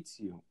world hates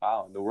you.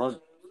 Wow, the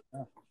world.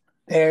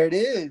 There it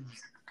is.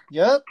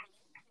 Yep.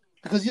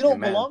 Because you don't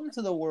belong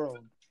to the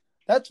world.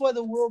 That's why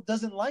the world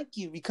doesn't like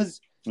you, because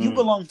you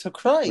belong to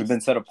Christ. We've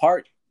been set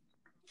apart.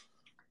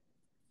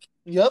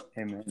 Yep.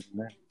 Amen.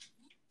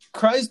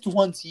 Christ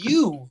wants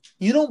you.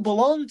 You don't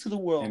belong to the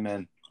world.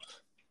 Amen.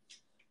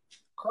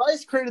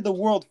 Christ created the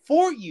world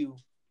for you,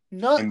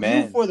 not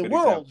you for the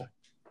world. Example.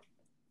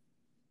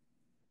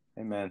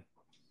 Amen.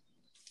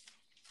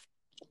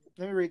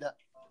 Let me read that.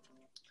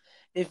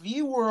 If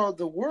ye were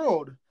the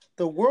world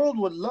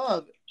would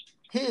love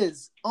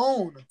his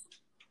own.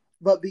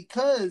 But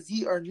because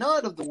ye are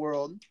not of the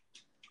world,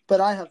 but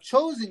I have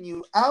chosen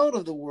you out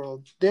of the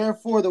world,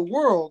 therefore the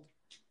world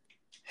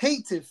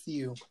hateth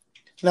you.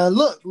 Now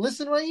look,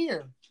 listen right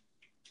here.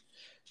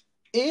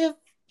 If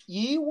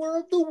ye were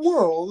of the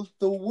world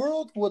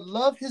would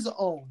love his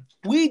own.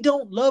 We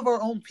don't love our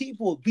own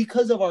people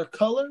because of our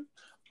color,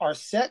 our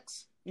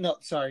sex. No,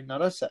 sorry,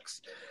 not our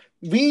sex.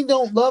 We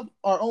don't love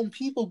our own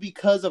people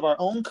because of our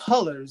own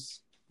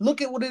colors.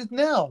 Look at what it is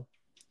now.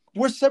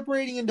 We're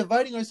separating and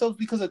dividing ourselves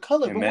because of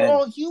color, Amen. But we're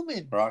all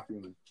human. We're all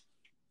human.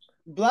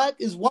 Black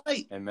is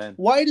white. Amen.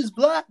 White is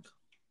black.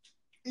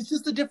 It's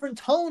just a different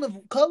tone of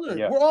color.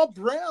 Yeah. We're all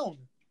brown.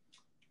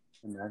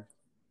 Amen.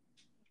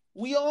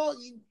 We all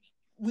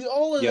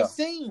are the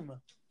same.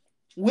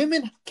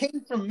 Women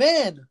came from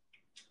man.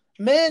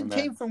 Man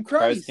came from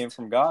Christ. Christ came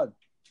from God,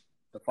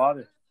 the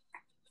Father.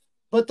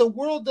 But the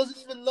world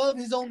doesn't even love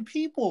his own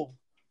people.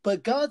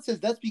 But God says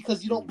that's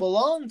because you don't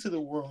belong to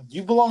the world.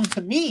 You belong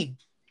to me.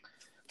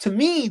 To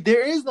me,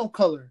 there is no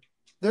color.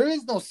 There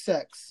is no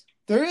sex.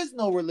 There is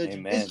no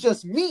religion. Amen. It's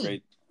just me.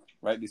 Great.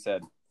 Rightly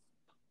said.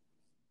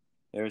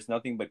 There is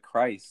nothing but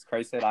Christ.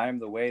 Christ said, I am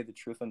the way, the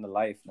truth, and the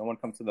life. No one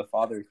comes to the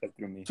Father except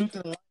through me. Truth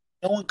and life.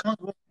 No one comes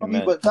from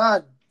me but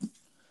God.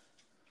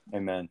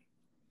 Amen.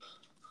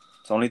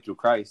 It's only through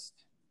Christ.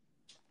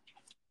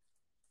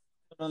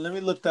 Let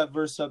me look that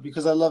verse up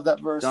because I love that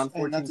verse. John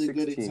 14, and that's a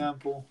 16. good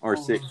example. Or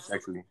 6,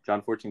 actually.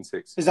 John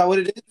 14:6. Is that what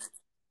it is?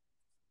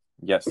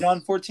 Yes.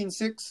 John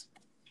 14:6?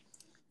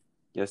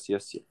 Yes.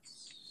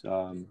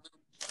 Let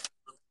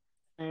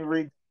me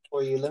read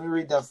for you. Let me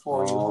read that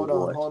for you.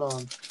 Hold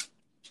on.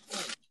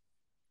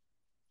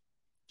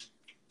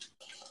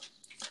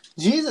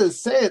 Jesus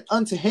said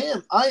unto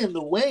him, I am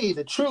the way,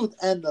 the truth,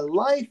 and the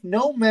life.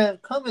 No man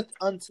cometh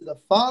unto the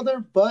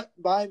Father but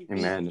by me.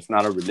 Amen. It's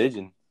not a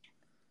religion.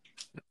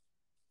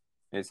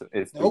 It's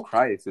through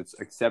Christ. It's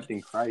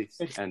accepting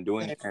Christ and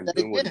doing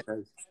what he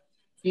says.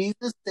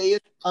 Jesus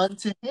saith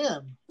unto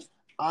him,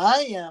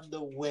 I am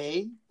the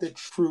way, the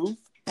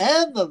truth,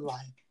 and the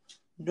life.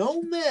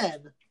 No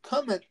man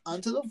cometh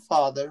unto the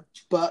Father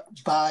but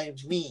by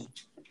me.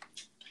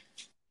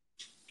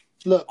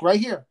 Look, right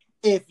here.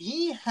 If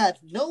ye had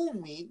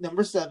known me,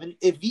 number 7,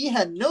 if ye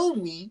had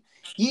known me,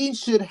 ye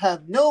should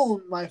have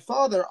known my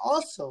Father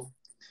also.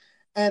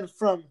 And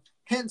from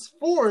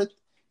henceforth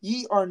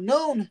ye are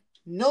known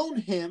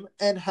him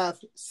and have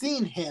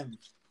seen him.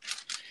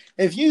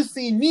 If you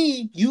seen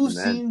me, you've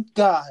seen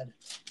God.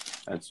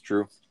 That's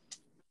true.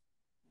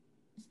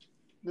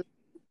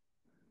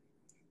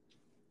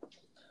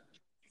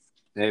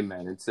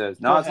 Amen. It says,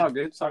 no, it's all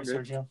good. It's all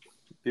good. Sergio.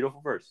 Beautiful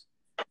verse.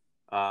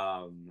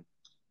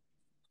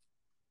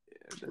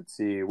 Let's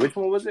see. Which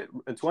one was it?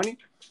 20?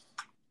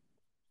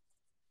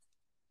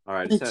 All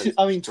right. It says,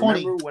 20.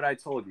 Remember what I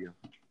told you.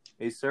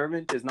 A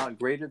servant is not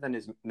greater than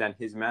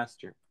his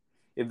master.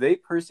 If they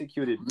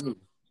persecuted me,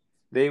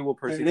 they will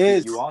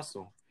persecute you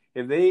also.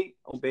 If they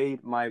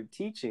obeyed my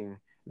teaching,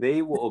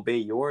 they will obey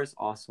yours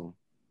also.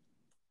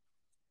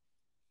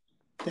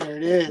 There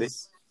it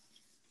is.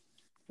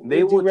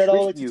 They will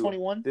treat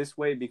you this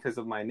way because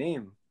of my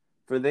name,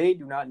 for they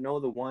do not know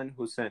the one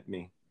who sent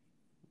me.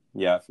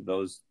 Yeah, for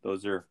those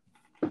are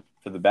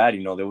for the bad,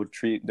 you know, they would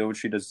treat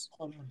us,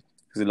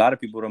 because a lot of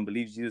people don't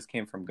believe Jesus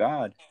came from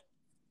God.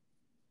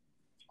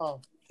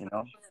 Oh. You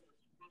know?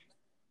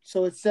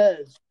 So it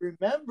says,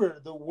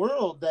 remember the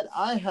word that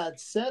I had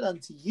said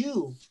unto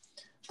you,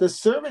 the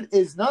servant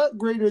is not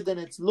greater than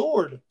his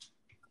Lord.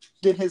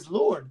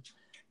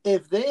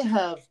 If they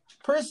have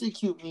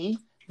persecuted me,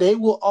 they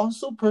will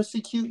also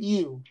persecute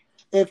you.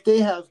 If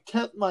they have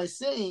kept my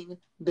saying,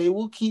 they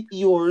will keep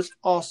yours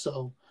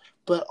also.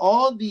 But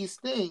all these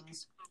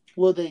things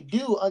will they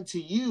do unto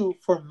you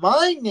for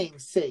my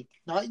name's sake,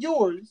 not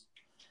yours,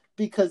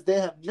 because they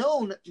have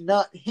known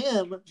not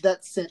him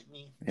that sent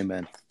me.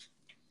 Amen.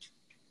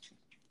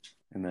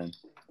 Amen.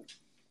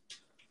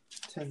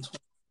 10:20.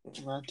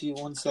 Matthew,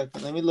 1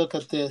 second. Let me look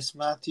at this.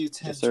 Matthew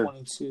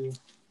 10:22.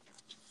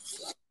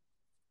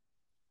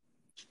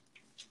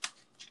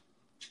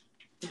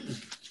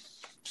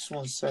 Just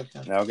 1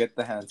 second. Now get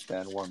the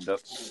handstand warmed up.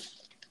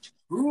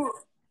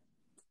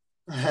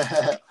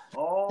 I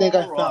think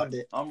I found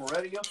it. I'm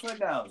ready upside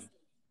down.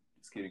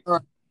 Just kidding.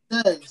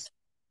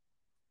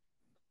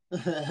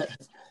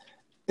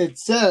 It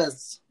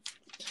says,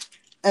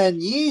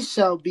 and ye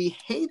shall be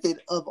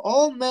hated of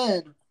all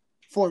men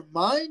for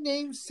my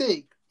name's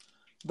sake,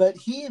 but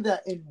he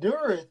that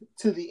endureth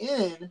to the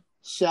end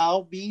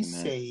shall be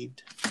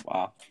saved.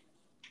 Wow.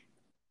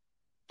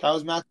 That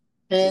was Matthew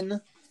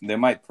 10. They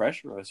might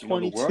pressure us. You know,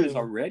 the world is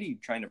already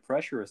trying to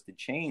pressure us to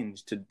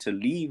change, to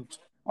leave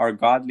our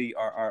godly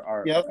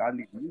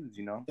godly views,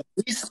 you know.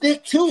 We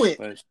stick to it.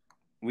 But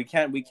we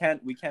can't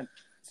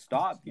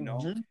stop, you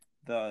know.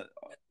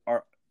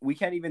 We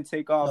can't even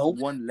take off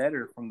one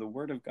letter from the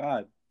word of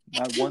God.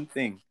 Not one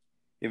thing.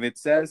 If it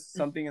says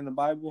something in the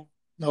Bible,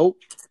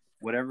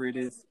 whatever it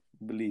is,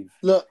 believe.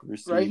 Look,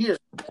 receive. Right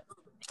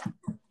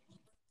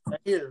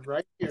here.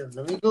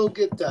 Let me go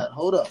get that.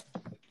 Hold up.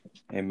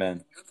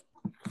 Amen.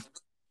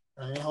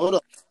 Hold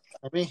up.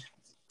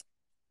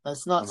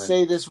 Let's not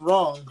say this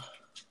wrong.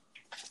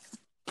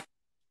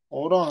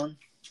 Hold on.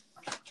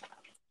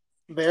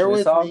 Bear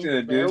with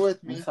me. Bear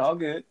with me. It's all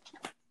good.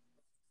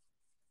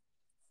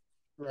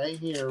 Right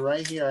here.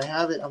 I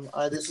have it.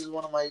 This is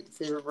one of my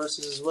favorite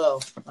verses as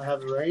well. I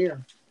have it right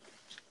here.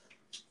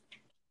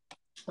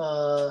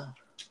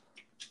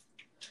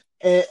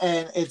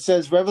 And it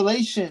says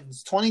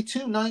Revelations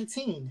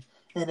 22:19.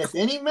 And if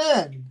any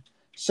man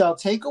shall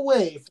take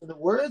away from the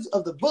words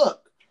of the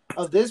book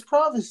of this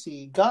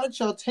prophecy, God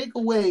shall take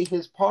away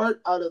his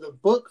part out of the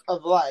book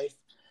of life,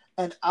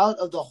 and out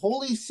of the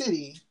holy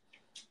city,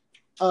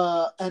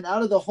 and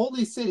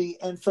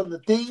from the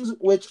things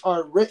which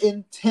are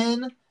written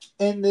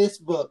in this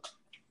book.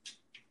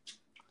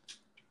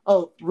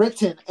 Oh,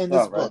 written in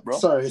this book. Bro.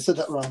 Sorry, I said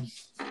that wrong.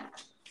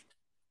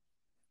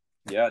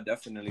 Yeah,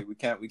 definitely. We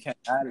can't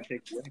add or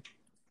take away.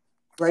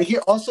 Right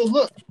here. Also,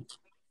 look,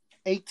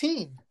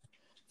 18.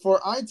 For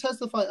I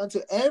testify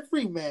unto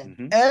every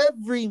man,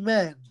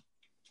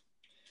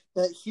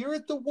 that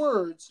heareth the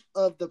words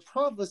of the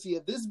prophecy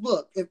of this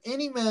book. If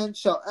any man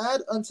shall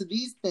add unto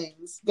these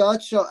things,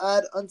 God shall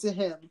add unto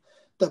him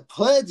the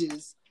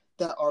pledges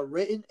that are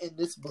written in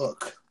this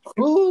book.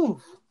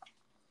 Ooh.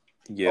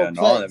 Yeah,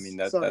 I mean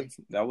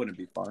that wouldn't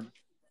be fun.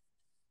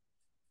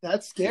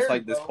 That's scary. It's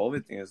like this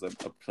COVID thing is a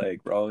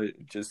plague, bro.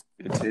 It's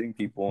hitting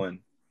people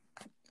and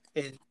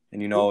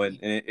you know, and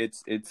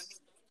it's.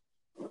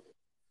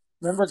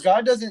 Remember,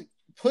 God doesn't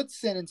put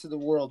sin into the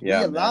world. Yeah,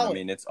 we allow it. I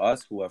mean, it's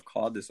us who have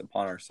called this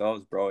upon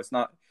ourselves, bro. It's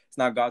not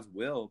God's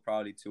will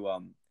probably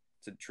to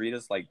treat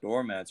us like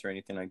doormats or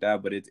anything like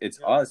that, but it's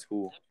us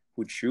who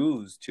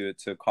choose to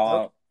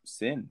call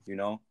sin, you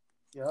know.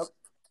 Yep.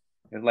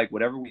 It's like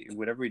whatever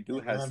we do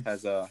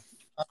has a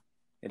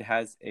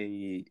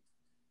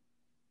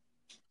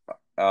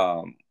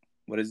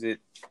what is it?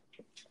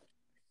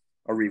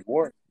 A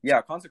reward.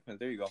 Yeah, consequence.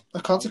 There you go.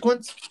 A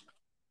consequence?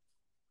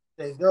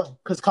 There you go.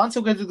 Because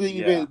consequences can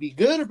either be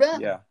good or bad.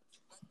 Yeah.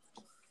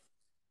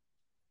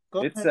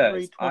 It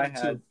says, if I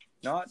had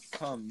not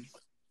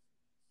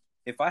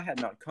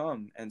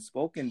come and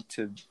spoken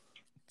to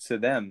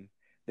them,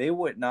 they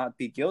would not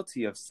be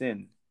guilty of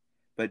sin.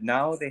 But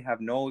now they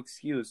have no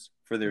excuse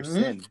for their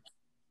sin.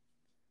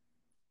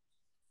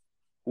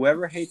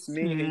 Whoever hates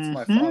me hates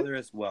my Father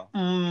as well.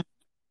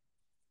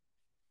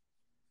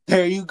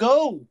 There you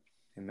go.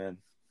 Amen.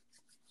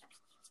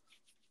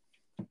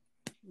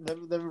 Let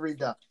me read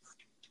that.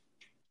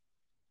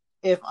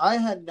 If I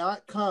had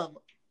not come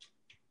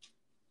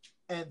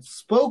and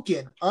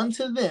spoken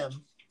unto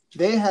them,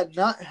 they had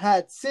not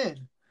had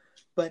sin.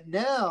 But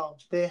now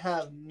they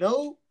have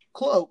no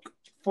cloak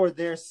for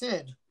their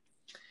sin.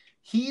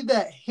 He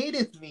that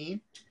hateth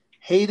me,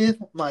 hateth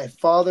my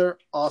Father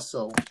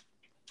also.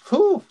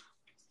 Whew.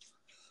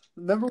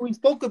 Remember we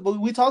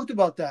talked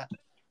about that.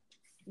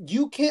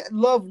 You can't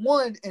love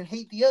one and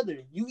hate the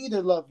other. You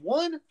either love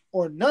one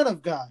or none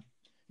of God.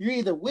 You're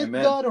either with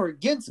Amen. God or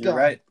against You're God.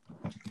 right.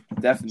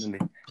 Definitely.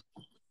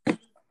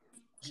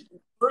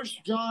 1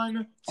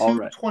 John All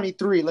right.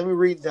 2:23. Let me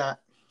read that.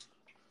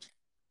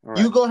 All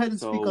right. You go ahead and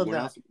speak on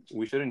that.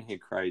 We shouldn't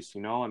hate Christ,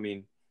 you know? I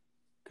mean,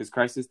 because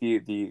Christ is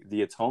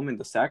the atonement,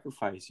 the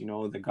sacrifice, you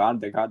know, the God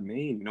that God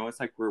made. You know, it's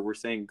like we're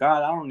saying,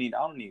 God, I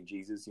don't need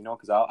Jesus, you know,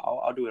 because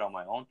I'll do it on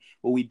my own.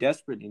 But we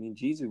desperately need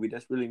Jesus. We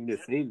desperately need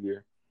a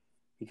Savior.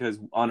 Because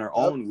on our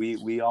own,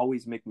 we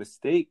always make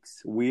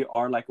mistakes. We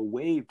are like a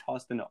wave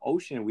tossed in the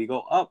ocean. We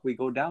go up, we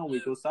go down,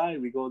 we go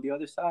side, we go the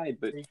other side.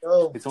 But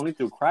it's only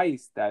through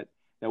Christ that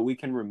we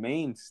can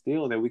remain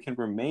still, that we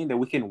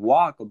can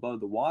walk above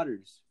the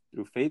waters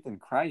through faith in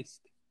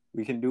Christ.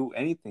 We can do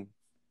anything.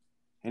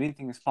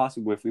 Anything is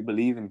possible if we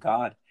believe in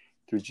God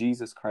through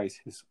Jesus Christ,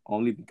 his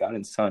only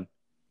begotten Son.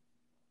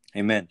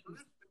 Amen.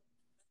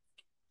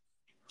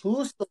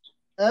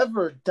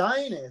 Whosoever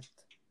dineth,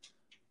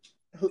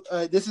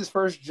 this is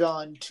 1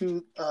 John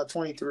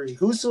 2:23.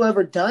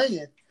 Whosoever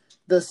dineth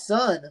the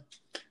Son,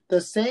 the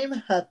same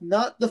hath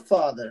not the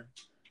Father,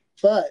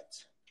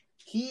 but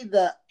he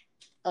that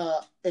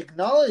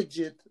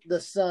acknowledgeth the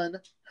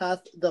Son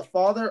hath the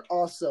Father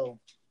also.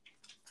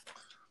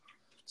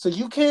 So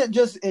you can't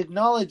just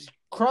acknowledge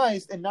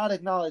Christ and not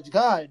acknowledge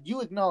God.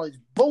 You acknowledge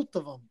both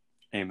of them.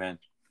 Amen.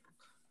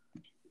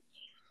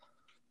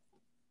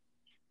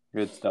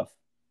 Good stuff.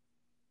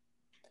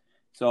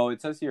 So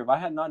it says here, if I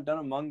had not done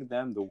among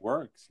them the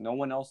works no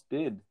one else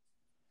did,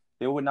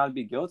 they would not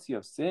be guilty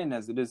of sin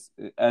as it is.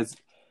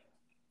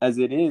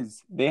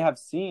 They have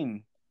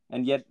seen,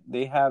 and yet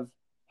they have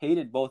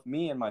hated both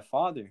me and my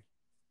Father.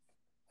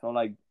 So,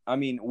 like, I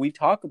mean, we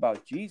talk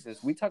about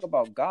Jesus, we talk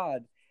about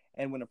God,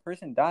 and when a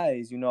person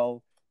dies, you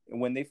know,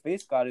 when they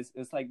face God,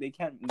 it's like they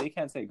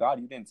can't say, God,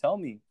 you didn't tell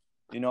me,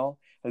 you know,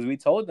 as we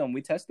told them,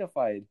 we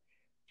testified.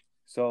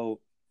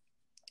 So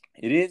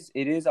it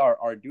is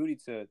our duty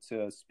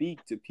to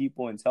speak to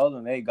people and tell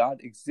them, hey, God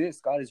exists,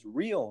 God is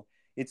real.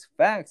 It's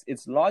facts.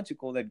 It's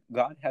logical that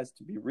God has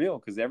to be real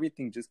because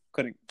everything just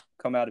couldn't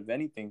come out of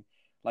anything.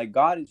 Like,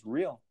 God is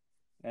real,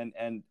 and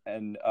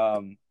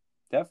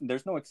definitely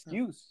there's no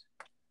excuse.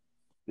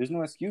 There's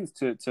no excuse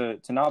to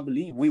not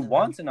believe. We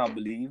want to not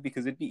believe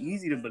because it'd be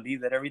easy to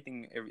believe that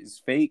everything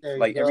is fake,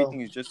 like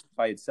everything is just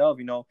by itself,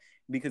 you know,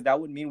 because that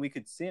would mean we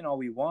could sin all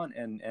we want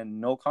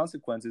and no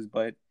consequences.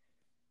 But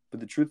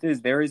the truth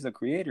is, there is a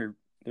creator.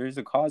 There is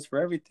a cause for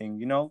everything,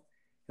 you know,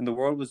 and the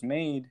world was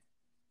made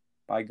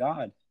by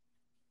God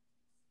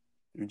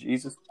through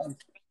Jesus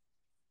Christ.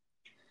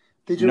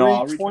 Did you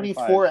read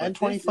 24 and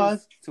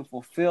 25? To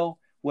fulfill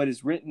what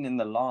is written in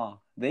the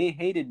law. They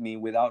hated me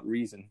without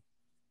reason.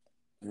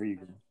 There you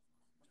go.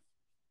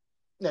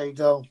 There you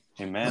go.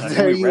 Amen.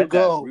 There you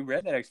go. We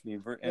read that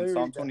actually in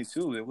Psalm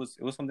 22. It was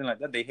something like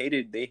that. They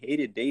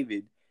hated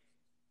David,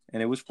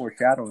 and it was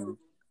foreshadowing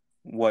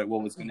what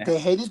was going to happen. They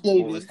hated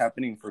David. What was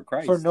happening for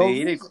Christ? They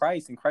hated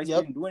Christ, and Christ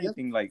didn't do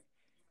anything like.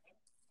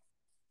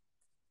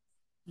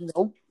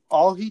 Nope.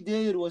 All he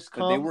did was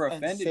come but they were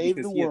offended and save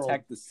because the he world.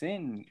 attacked the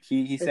sin.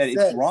 He said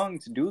it's wrong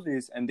to do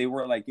this, and they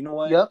were like, you know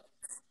what? Yep.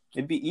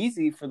 It'd be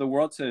easy for the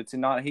world to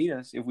not hate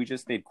us if we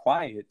just stayed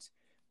quiet.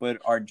 But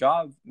our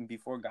job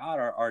before God,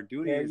 our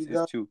duty is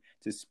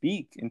to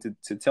speak and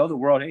to tell the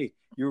world, hey,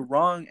 you're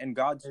wrong, and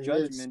God's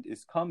judgment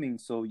is coming.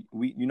 So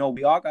we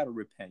all got to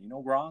repent. You know,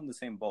 we're all in the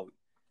same boat.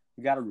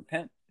 We got to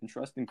repent and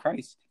trust in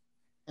Christ.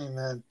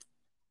 Amen.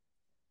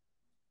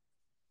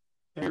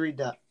 Let me read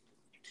that.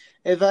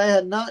 If I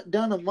had not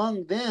done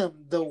among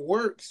them the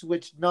works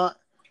which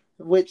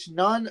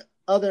none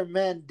other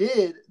man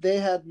did, they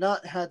had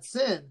not had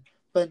sin.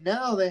 But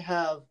now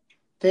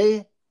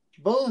they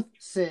both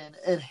sinned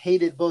and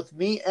hated both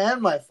me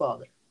and my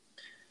Father.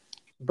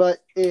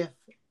 But this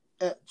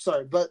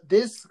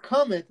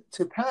cometh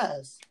to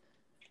pass,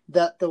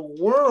 that the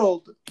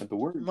word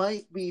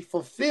might be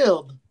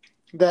fulfilled,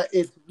 that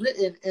is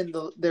written in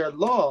their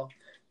law.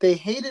 They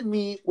hated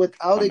me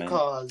without a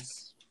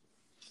cause.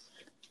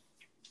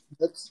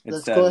 Let's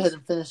go ahead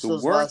and finish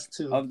those last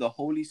two. Of the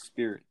Holy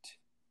Spirit.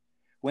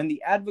 When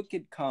the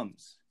Advocate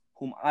comes,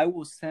 whom I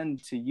will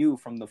send to you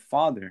from the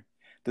Father,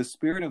 the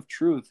Spirit of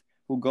truth,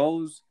 who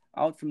goes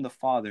out from the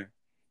Father,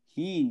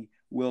 he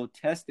will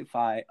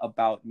testify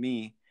about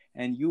me,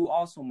 and you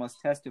also must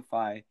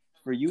testify,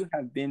 for you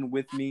have been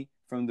with me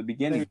from the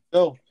beginning.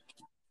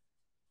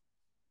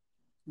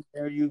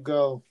 There you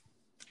go.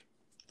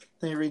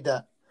 Let me read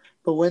that.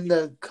 But when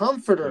the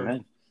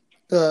Comforter,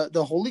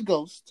 the Holy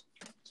Ghost,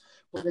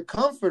 when the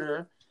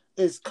Comforter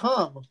is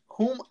come,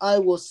 whom I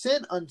will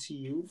send unto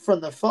you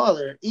from the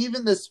Father,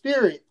 even the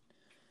Spirit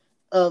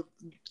of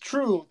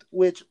truth,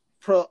 which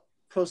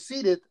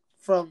proceedeth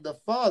from the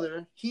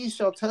Father, he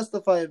shall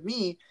testify of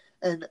me,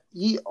 and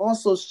ye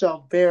also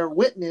shall bear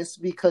witness,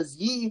 because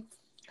ye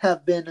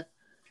have been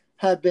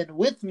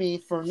with me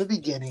from the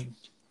beginning.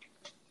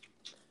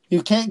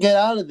 You can't get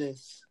out of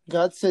this.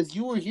 God says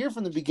you were here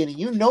from the beginning.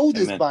 You know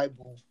this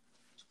Bible.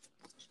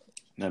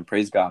 And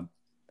praise God.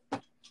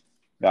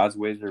 God's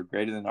ways are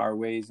greater than our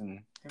ways,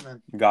 and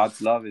Amen.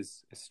 God's love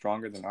is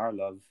stronger than our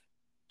love.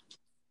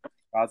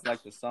 God's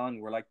like the sun,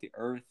 we're like the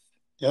earth.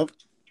 Yep.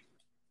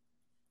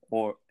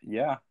 Or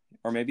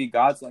maybe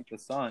God's like the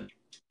sun,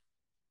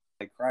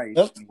 like Christ,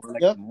 Yep. and we're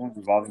like Yep. the moon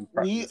revolving.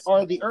 We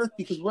are the earth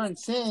because we're in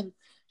sin.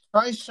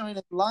 Christ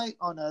shineth light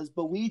on us,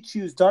 but we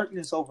choose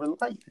darkness over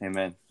light.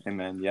 Amen.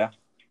 Amen. Yeah,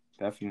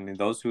 definitely.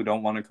 Those who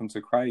don't want to come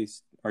to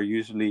Christ are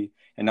usually,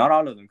 and not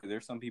all of them, because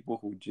there's some people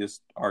who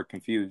just are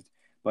confused.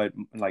 But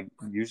like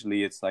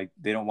usually, it's like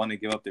they don't want to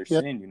give up their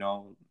sin. You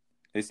know,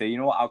 they say, you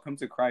know what, I'll come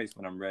to Christ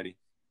when I'm ready.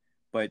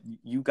 But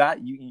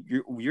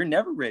you're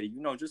never ready.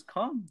 You know, just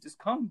come.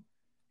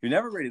 You're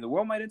never ready. The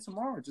world might end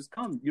tomorrow. Just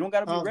come. You don't got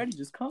to be ready.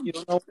 Just come. You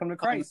don't know. Come to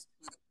Christ.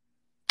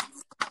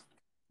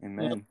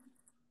 Amen.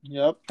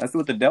 Yep. That's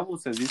what the devil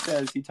says.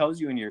 He tells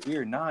you in your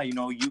ear, nah, you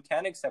know, you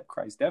can accept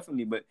Christ,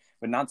 definitely, but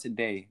not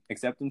today.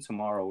 Accept him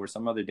tomorrow or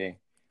some other day.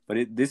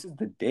 But this is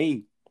the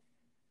day.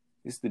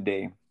 This is the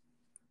day.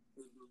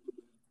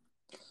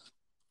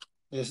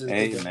 This is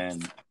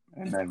Amen.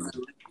 Amen.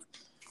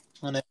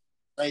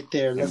 Right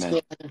there. Let's Amen. go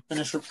ahead and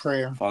finish with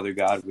prayer. Father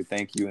God, we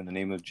thank you in the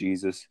name of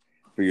Jesus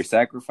for your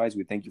sacrifice.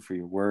 We thank you for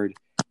your word.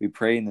 We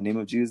pray in the name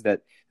of Jesus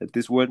that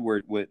this word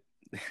would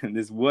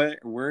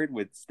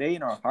stay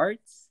in our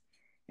hearts,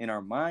 in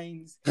our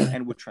minds,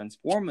 and would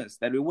transform us,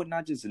 that it would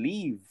not just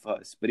leave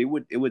us, but it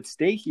would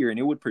stay here and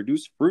it would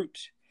produce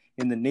fruit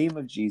in the name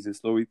of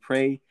Jesus. Lord,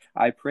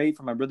 I pray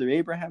for my brother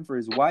Abraham, for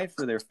his wife,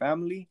 for their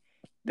family,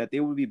 that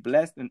they will be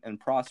blessed and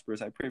prosperous.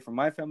 I pray for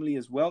my family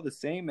as well, the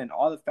same, and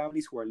all the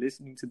families who are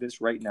listening to this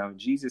right now, in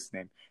Jesus'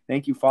 name.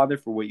 Thank you, Father,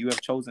 for what you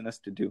have chosen us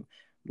to do.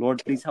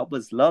 Lord, please help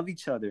us love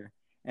each other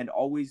and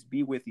always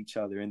be with each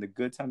other in the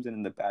good times and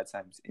in the bad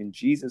times. In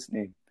Jesus'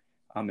 name,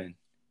 amen.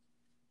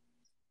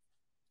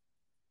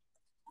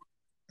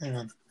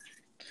 Amen.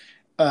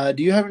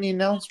 Do you have any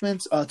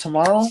announcements?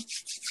 Tomorrow,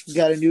 we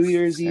got a New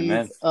Year's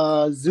Eve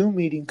Zoom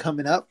meeting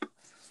coming up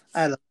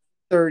at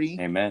 11:30.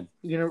 Amen.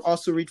 You're going to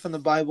also read from the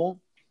Bible.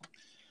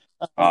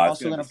 I'm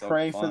also going to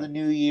pray for the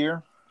new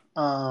year.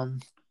 But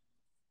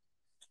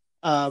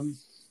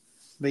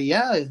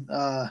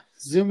yeah,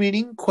 Zoom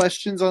meeting,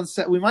 questions on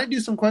set. We might do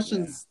some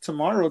questions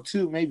tomorrow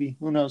too, maybe.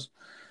 Who knows?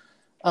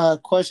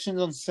 Questions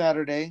on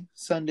Saturday.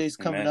 Sunday's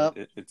coming up.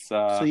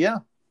 So yeah.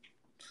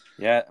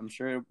 Yeah, I'm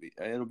sure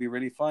it'll be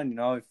really fun. You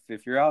know,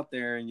 if you're out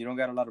there and you don't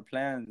got a lot of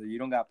plans, or you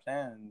don't got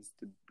plans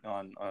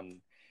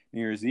on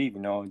New Year's Eve,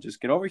 you know, just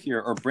get over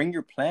here or bring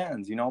your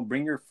plans. You know,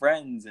 bring your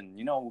friends, and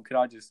you know, we could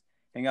all just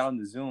hang out on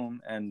the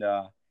Zoom and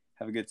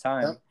have a good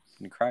time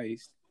in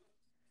Christ.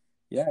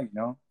 Yeah, you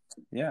know,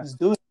 yeah. Let's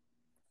do it.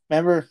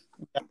 Remember,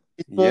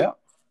 Facebook,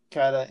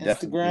 got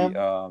Instagram.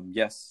 Definitely.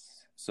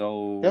 Yes.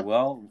 So,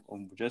 well,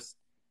 just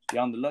be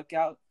on the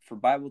lookout for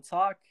Bible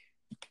Talk.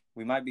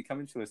 We might be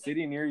coming to a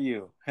city near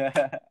you.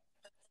 There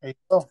you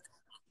go.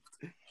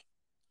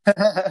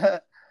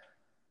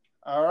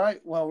 All right.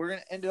 Well, we're going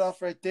to end it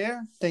off right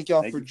there. Thank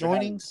y'all for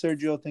joining.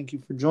 Sergio, thank you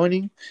for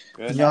joining.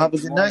 Good y'all have a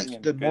good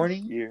night. Good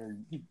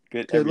morning.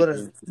 Good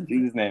everything. In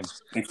Jesus' name.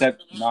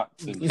 Except not.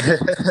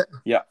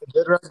 Yeah.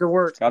 Better after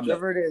work.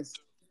 Whatever it is.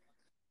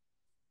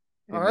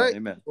 Amen, all right.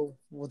 Amen.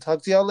 We'll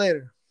talk to y'all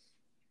later.